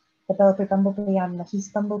Bumblebee bumblebee and the Heath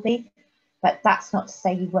bumblebee, but that's not to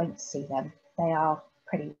say you won't see them. They are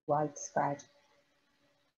pretty widespread.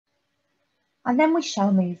 And then we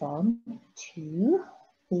shall move on to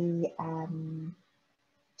the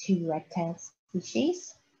 2 red-tailed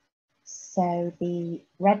species. So the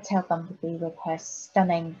red-tailed bumblebee with her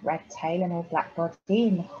stunning red tail and all black body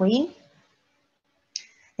in the queen.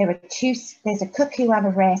 There's a cuckoo and a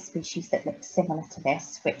rare species that looks similar to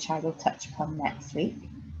this, which I will touch upon next week.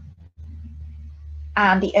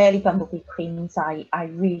 And the early bumblebee queens I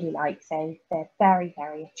really like. They're very,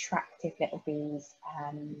 very attractive little bees.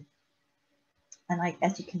 And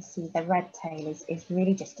as you can see, the red tail is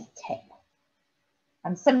really just a tip.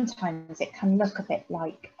 And sometimes it can look a bit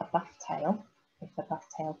like a buff tail, if the buff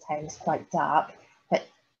tail is quite dark, but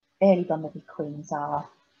early bumblebee queens are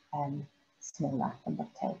smaller than buff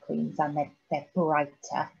tail queens, and they're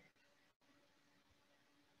brighter.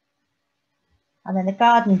 And then the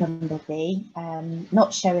garden bumblebee,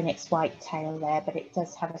 not showing its white tail there, but it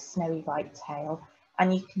does have a snowy white tail.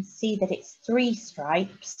 And you can see that it's 3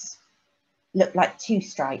 stripes, look like 2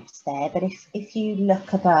 stripes there, but if you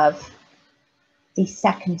look above, the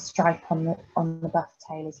second stripe on the buff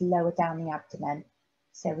tail is lower down the abdomen.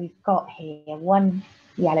 So we've got here 1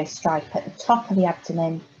 yellow stripe at the top of the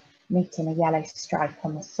abdomen, meeting a yellow stripe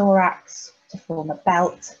on the thorax to form a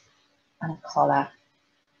belt and a collar.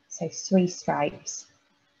 So 3 stripes.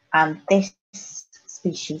 And this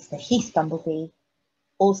species, the Heath bumblebee,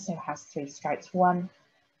 also has 3 stripes. 1,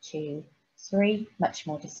 2, 3, much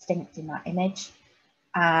more distinct in that image.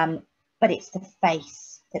 But it's the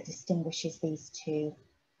face that distinguishes these two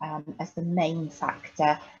as the main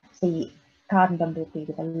factor. The garden bumblebee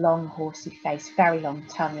with a long horsey face, very long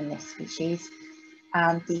tongue in this species,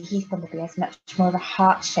 and the Heath bumblebee has much more of a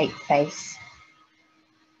heart-shaped face.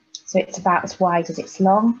 So it's about as wide as it's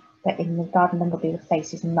long, but in the garden bumblebee, the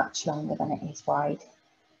face is much longer than it is wide.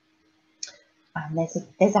 And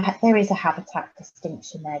there is a habitat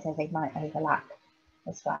distinction there, though they might overlap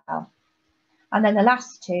as well. And then the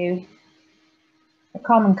last 2 the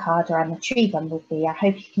common carder and the tree bumblebee. I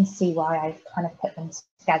hope you can see why I've kind of put them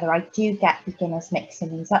together. I do get beginners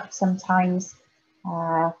mixing these up sometimes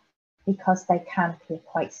because they can appear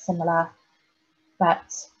quite similar, but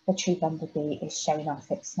the tree bumblebee is showing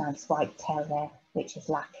off its nice white tail there, which is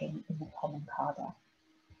lacking in the common carder.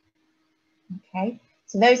 Okay,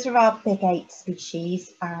 so those are our big 8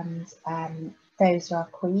 species, and those are our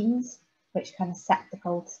queens, which kind of set the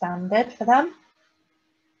gold standard for them.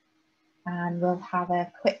 And we'll have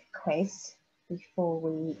a quick quiz before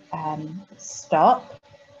we stop.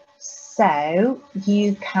 So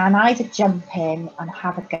you can either jump in and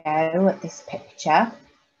have a go at this picture.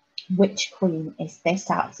 Which queen is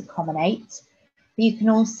this out of the common 8? But you can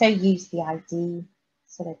also use the ID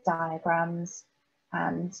sort of diagrams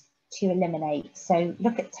and to eliminate. So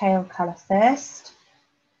look at tail colour first.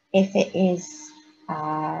 If it is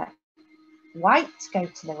white, go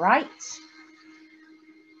to the right.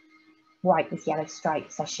 White with yellow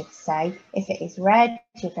stripes, I should say. If it is red,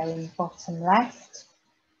 you're going bottom left.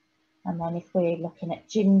 And then if we're looking at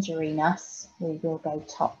gingeriness, we will go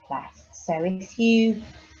top left. So if you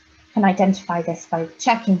can identify this by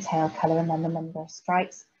checking tail colour and then the number of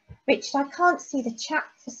stripes. Richard, I can't see the chat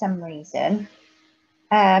for some reason.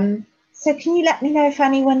 So can you let me know if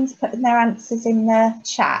anyone's putting their answers in the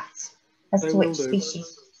chat as to which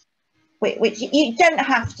species? Which you don't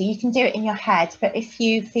have to, you can do it in your head, but if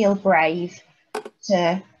you feel brave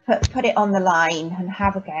to put it on the line and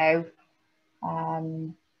have a go. I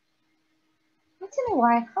don't know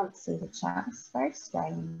why I can't see the chat, it's very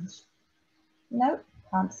strange. No,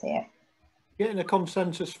 can't see it. Getting a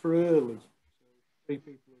consensus for early. So 3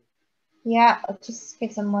 people. Yeah, I'll just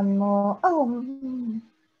give them one more. Oh,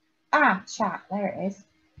 chat, there it is.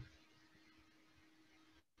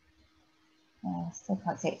 Still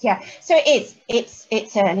can't see it. Yeah, so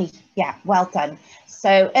it's early. Yeah, well done.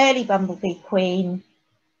 So early bumblebee queen,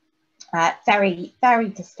 very, very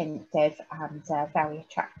distinctive and very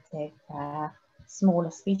attractive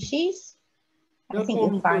smaller species. I think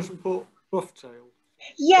you'll find. Put buff tail.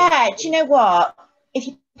 Yeah, do you know what? If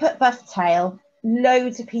you put buff tail,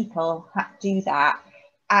 loads of people do that,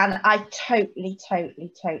 and I totally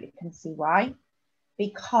can see why,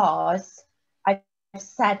 because I've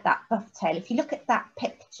said that buff tail, if you look at that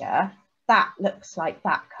picture, that looks like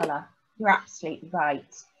that colour. You're absolutely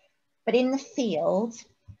right. But in the field,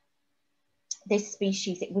 this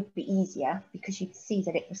species, it would be easier because you'd see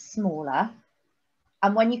that it was smaller.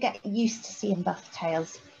 And when you get used to seeing buff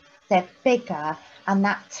tails, they're bigger and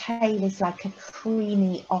that tail is like a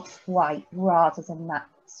creamy off-white rather than that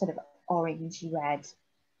sort of orangey red.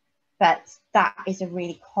 But that is a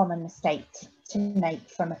really common mistake to make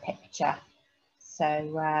from a picture.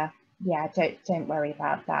 So yeah, don't worry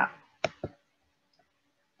about that.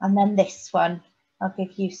 And then this one, I'll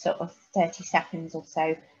give you sort of 30 seconds or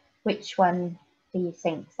so. Which one do you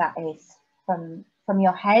think that is, from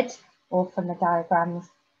your head or from the diagrams?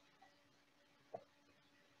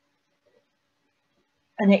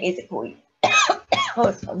 And it is a boy. Oh,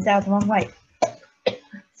 it's gone down the wrong way.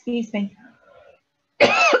 Excuse me.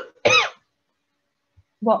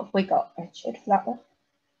 What have we got, Richard, for that one?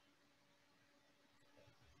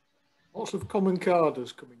 Lots of common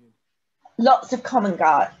carders coming in. Lots of common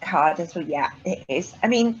carders, well, yeah, it is. I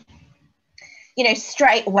mean, you know,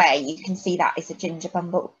 straight away you can see that is a ginger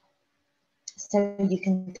bumble. So you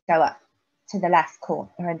can go up to the left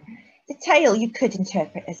corner, and the tail you could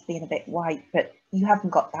interpret as being a bit white, but you haven't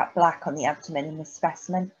got that black on the abdomen in the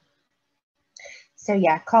specimen. So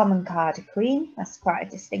yeah, common carder queen, that's quite a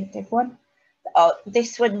distinctive one. Oh,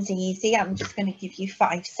 this one's easy. I'm just going to give you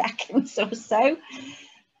 5 seconds or so.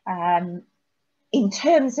 In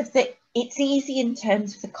terms of it's easy in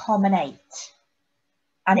terms of the common 8.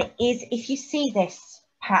 And it is, if you see this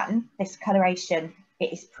pattern, this coloration,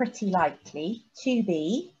 it is pretty likely to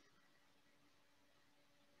be.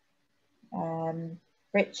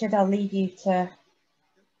 Richard, I'll leave you to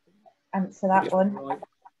answer that one. Right.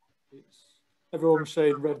 Everyone's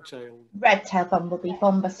saying red tail. Red tail bumblebee,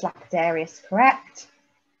 Bombus lapidarius, correct.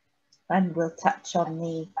 And we'll touch on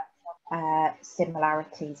the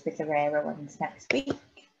similarities with the rarer ones next week.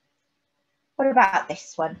 What about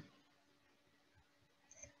this one?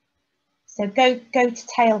 So go to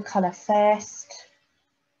tail colour first.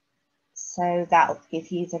 So that'll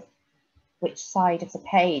give you which side of the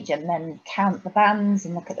page, and then count the bands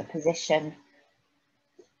and look at the position.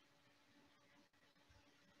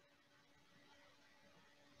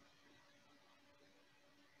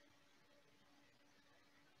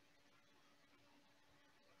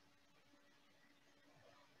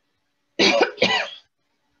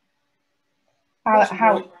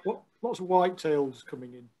 Lots of white tails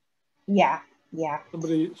coming in. Yeah, Yeah.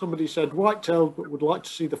 Somebody said white-tailed, but would like to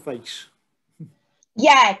see the face.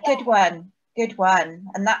 Yeah, good one. Good one.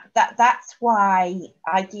 And that's why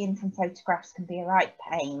IDing from photographs can be a right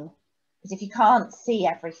pain. Because if you can't see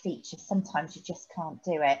every feature, sometimes you just can't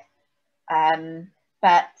do it.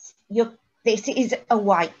 But this is a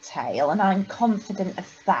whitetail, and I'm confident of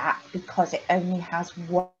that because it only has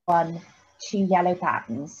 2 yellow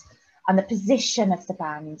bands, and the position of the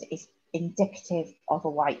band is indicative of a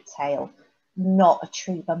whitetail, not a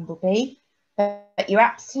true bumblebee. But you're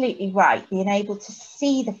absolutely right. Being able to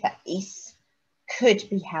see the face could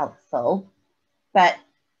be helpful, but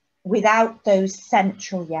without those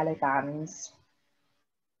central yellow bands,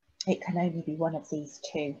 it can only be one of these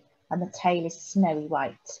 2. And the tail is snowy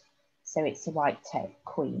white, so it's a white-tailed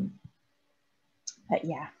queen. But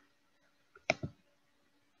yeah.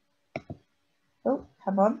 Oh,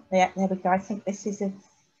 come on. Yeah, there we go. I think this is a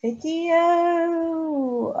video.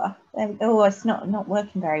 Oh, it's not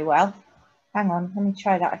working very well. Hang on, let me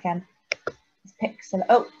try that again. It's pixel.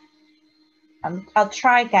 Oh, I'll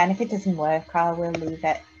try again. If it doesn't work, I will leave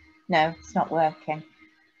it. No, it's not working.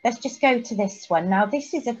 Let's just go to this one. Now,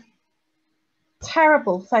 this is a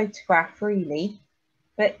terrible photograph, really,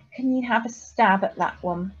 but can you have a stab at that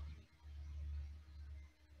one?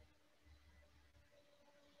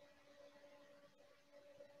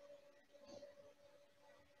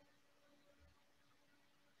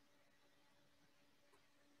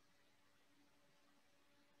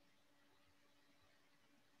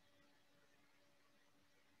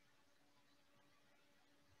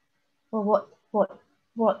 Well,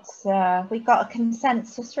 what's we got a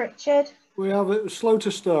consensus, Richard? We have it was slow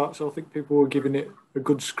to start, so I think people were giving it a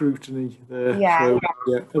good scrutiny there. Yeah. So,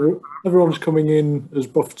 yeah, everyone's coming in as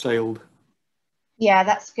buff-tailed. Yeah,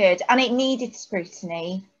 that's good. And it needed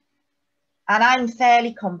scrutiny. And I'm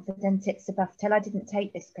fairly confident it's a buff-tail. I didn't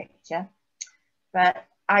take this picture, but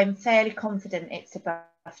I'm fairly confident it's a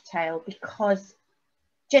buff-tail because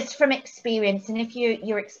just from experience, and if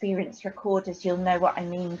you're experienced recorders, you'll know what I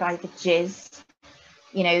mean by the jizz.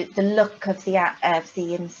 You know, the look of the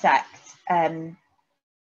insect.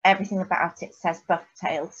 Everything about it says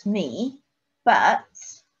buff-tail to me,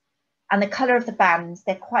 and the colour of the bands,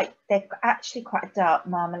 they're actually quite a dark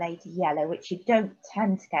marmalade yellow, which you don't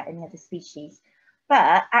tend to get in the other species.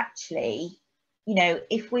 But actually, you know,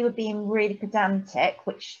 if we were being really pedantic,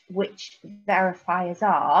 which verifiers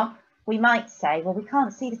are, we might say, well, we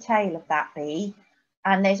can't see the tail of that bee,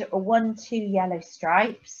 and there's 1-2 yellow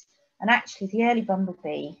stripes, and actually the early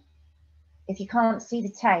bumblebee, if you can't see the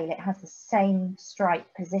tail, it has the same stripe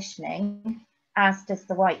positioning as does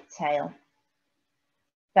the whitetail.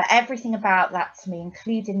 But everything about that to me,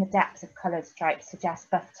 including the depth of coloured stripes, suggests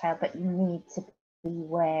buff-tail, but you need to be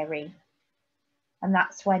wary. And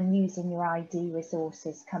that's when using your ID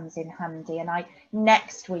resources comes in handy. And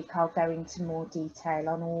next week, I'll go into more detail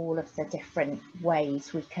on all of the different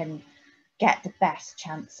ways we can get the best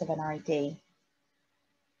chance of an ID.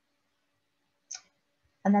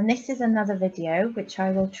 And then this is another video, which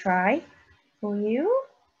I will try for you.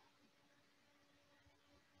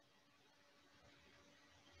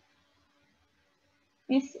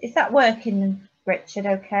 Is that working, Richard,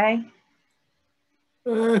 okay?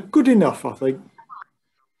 Good enough, I think.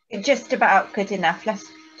 Just about good enough. Let's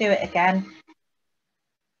do it again.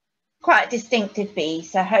 Quite a distinctive bee,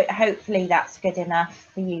 so hopefully that's good enough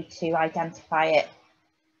for you to identify it.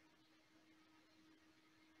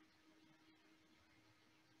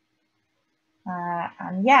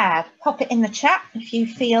 And yeah, pop it in the chat if you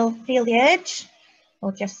feel the urge,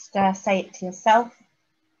 or just say it to yourself.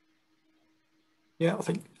 Yeah, I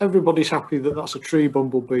think everybody's happy that that's a tree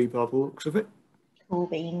bumblebee by the looks of it. Cool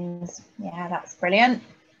beans. Yeah, that's brilliant.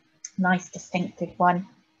 Nice distinctive one.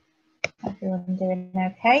 Everyone doing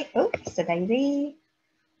okay? Oops, a daisy.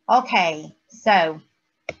 Okay, so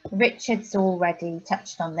Richard's already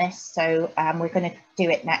touched on this, so we're going to do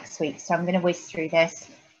it next week. So I'm going to whiz through this.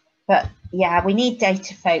 But yeah, we need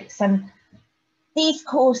data, folks. And these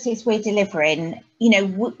courses we're delivering, you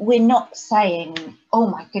know, we're not saying, oh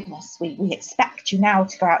my goodness, we expect you now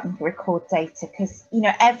to go out and record data, because, you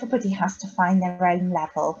know, everybody has to find their own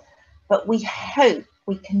level. But we hope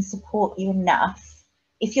we can support you enough,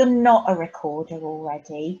 if you're not a recorder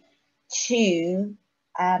already, to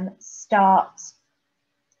start,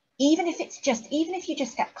 even if you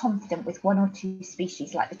just get confident with 1 or 2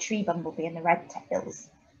 species like the tree bumblebee and the red tails,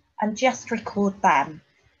 and just record them.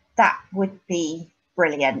 That would be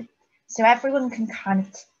brilliant. So everyone can kind of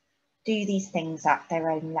do these things at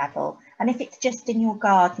their own level. And if it's just in your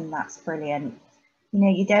garden, that's brilliant. You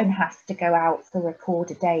know, you don't have to go out for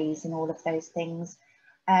recorder days and all of those things.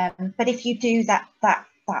 But if you do that,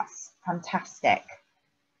 that's fantastic.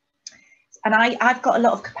 And I've got a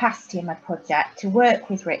lot of capacity in my project to work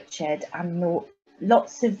with Richard and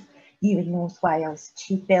lots of you in North Wales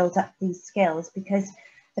to build up these skills, because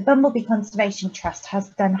the Bumblebee Conservation Trust has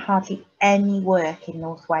done hardly any work in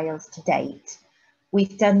North Wales to date.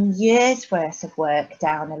 We've done years worth of work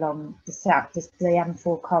down along the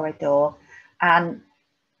M4 corridor, and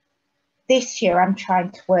this year I'm trying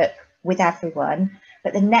to work with everyone,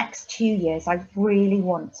 but the next 2 years I really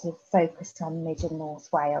want to focus on Mid and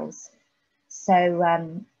North Wales. So,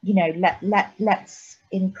 you know, let's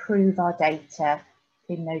improve our data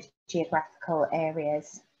in those geographical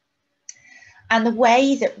areas. And the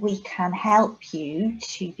way that we can help you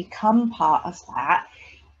to become part of that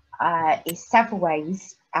is several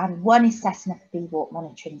ways. And one is setting up a bee walk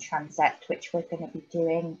monitoring transept, which we're going to be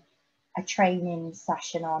doing a training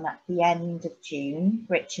session on at the end of June.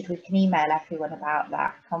 Richard, we can email everyone about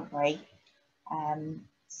that, can't we?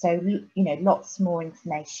 So, you know, lots more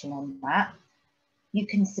information on that. You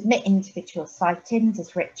can submit individual sightings,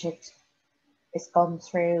 as Richard has gone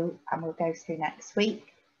through and we'll go through next week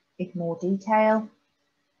in more detail.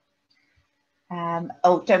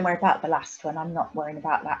 Oh, don't worry about the last one. I'm not worrying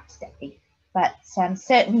about that today. But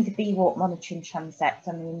certainly the bee walk monitoring transept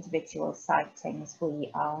and the individual sightings, we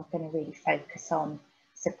are going to really focus on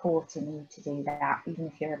supporting you to do that, even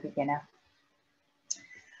if you're a beginner.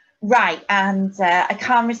 Right, and I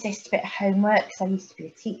can't resist a bit of homework because I used to be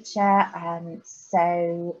a teacher.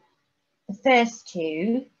 So the first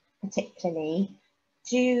two particularly,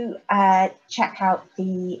 do check out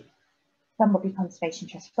the Bumblebee Conservation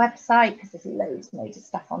Trust website, because there's loads and loads of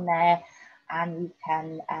stuff on there, and you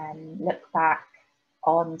can look back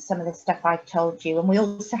on some of the stuff I've told you. And we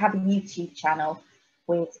also have a YouTube channel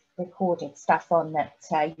with recorded stuff on that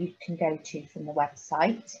you can go to from the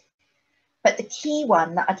website. But the key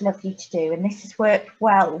one that I'd love you to do, and this has worked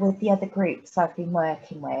well with the other groups I've been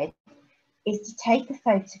working with, is to take a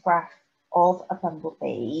photograph of a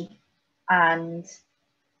bumblebee and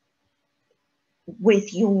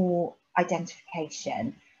with your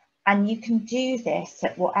identification. And you can do this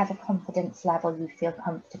at whatever confidence level you feel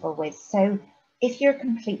comfortable with. So if you're a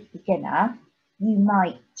complete beginner, you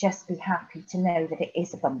might just be happy to know that it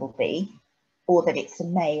is a bumblebee, or that it's a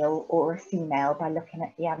male or a female by looking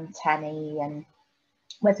at the antennae and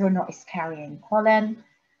whether or not it's carrying pollen,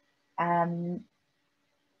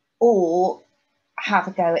 or have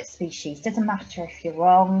a go at species. Doesn't matter if you're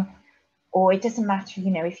wrong, or it doesn't matter,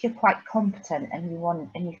 you know, if you're quite competent and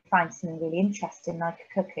you find something really interesting like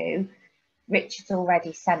a cuckoo. Richard's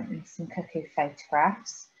already sent me some cuckoo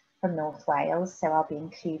photographs from North Wales, so I'll be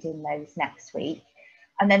including those next week.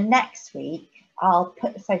 And then next week, I'll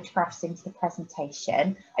put the photographs into the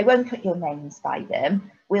presentation. I won't put your names by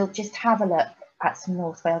them. We'll just have a look at some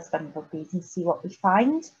North Wales bumblebees and see what we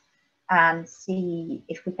find, and see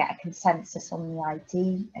if we get a consensus on the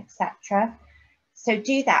ID, etc. So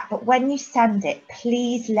do that, but when you send it,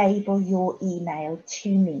 please label your email to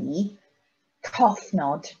me Cough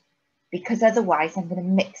Nod, because otherwise I'm going to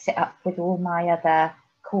mix it up with all my other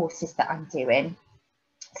courses that I'm doing.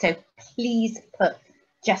 So please put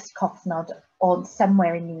just Cough Nod on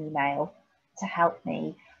somewhere in the email to help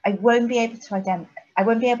me. I won't be able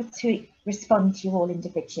to respond to you all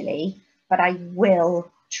individually, but I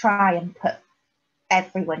will try and put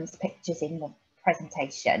everyone's pictures in the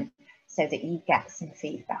presentation so that you get some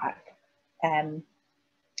feedback. And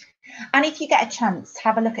if you get a chance,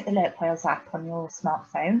 have a look at the Alert Wales app on your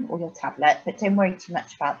smartphone or your tablet, but don't worry too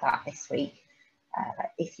much about that this week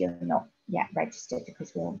if you're not yet registered,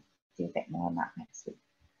 because we'll do a bit more on that next week.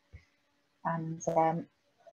 And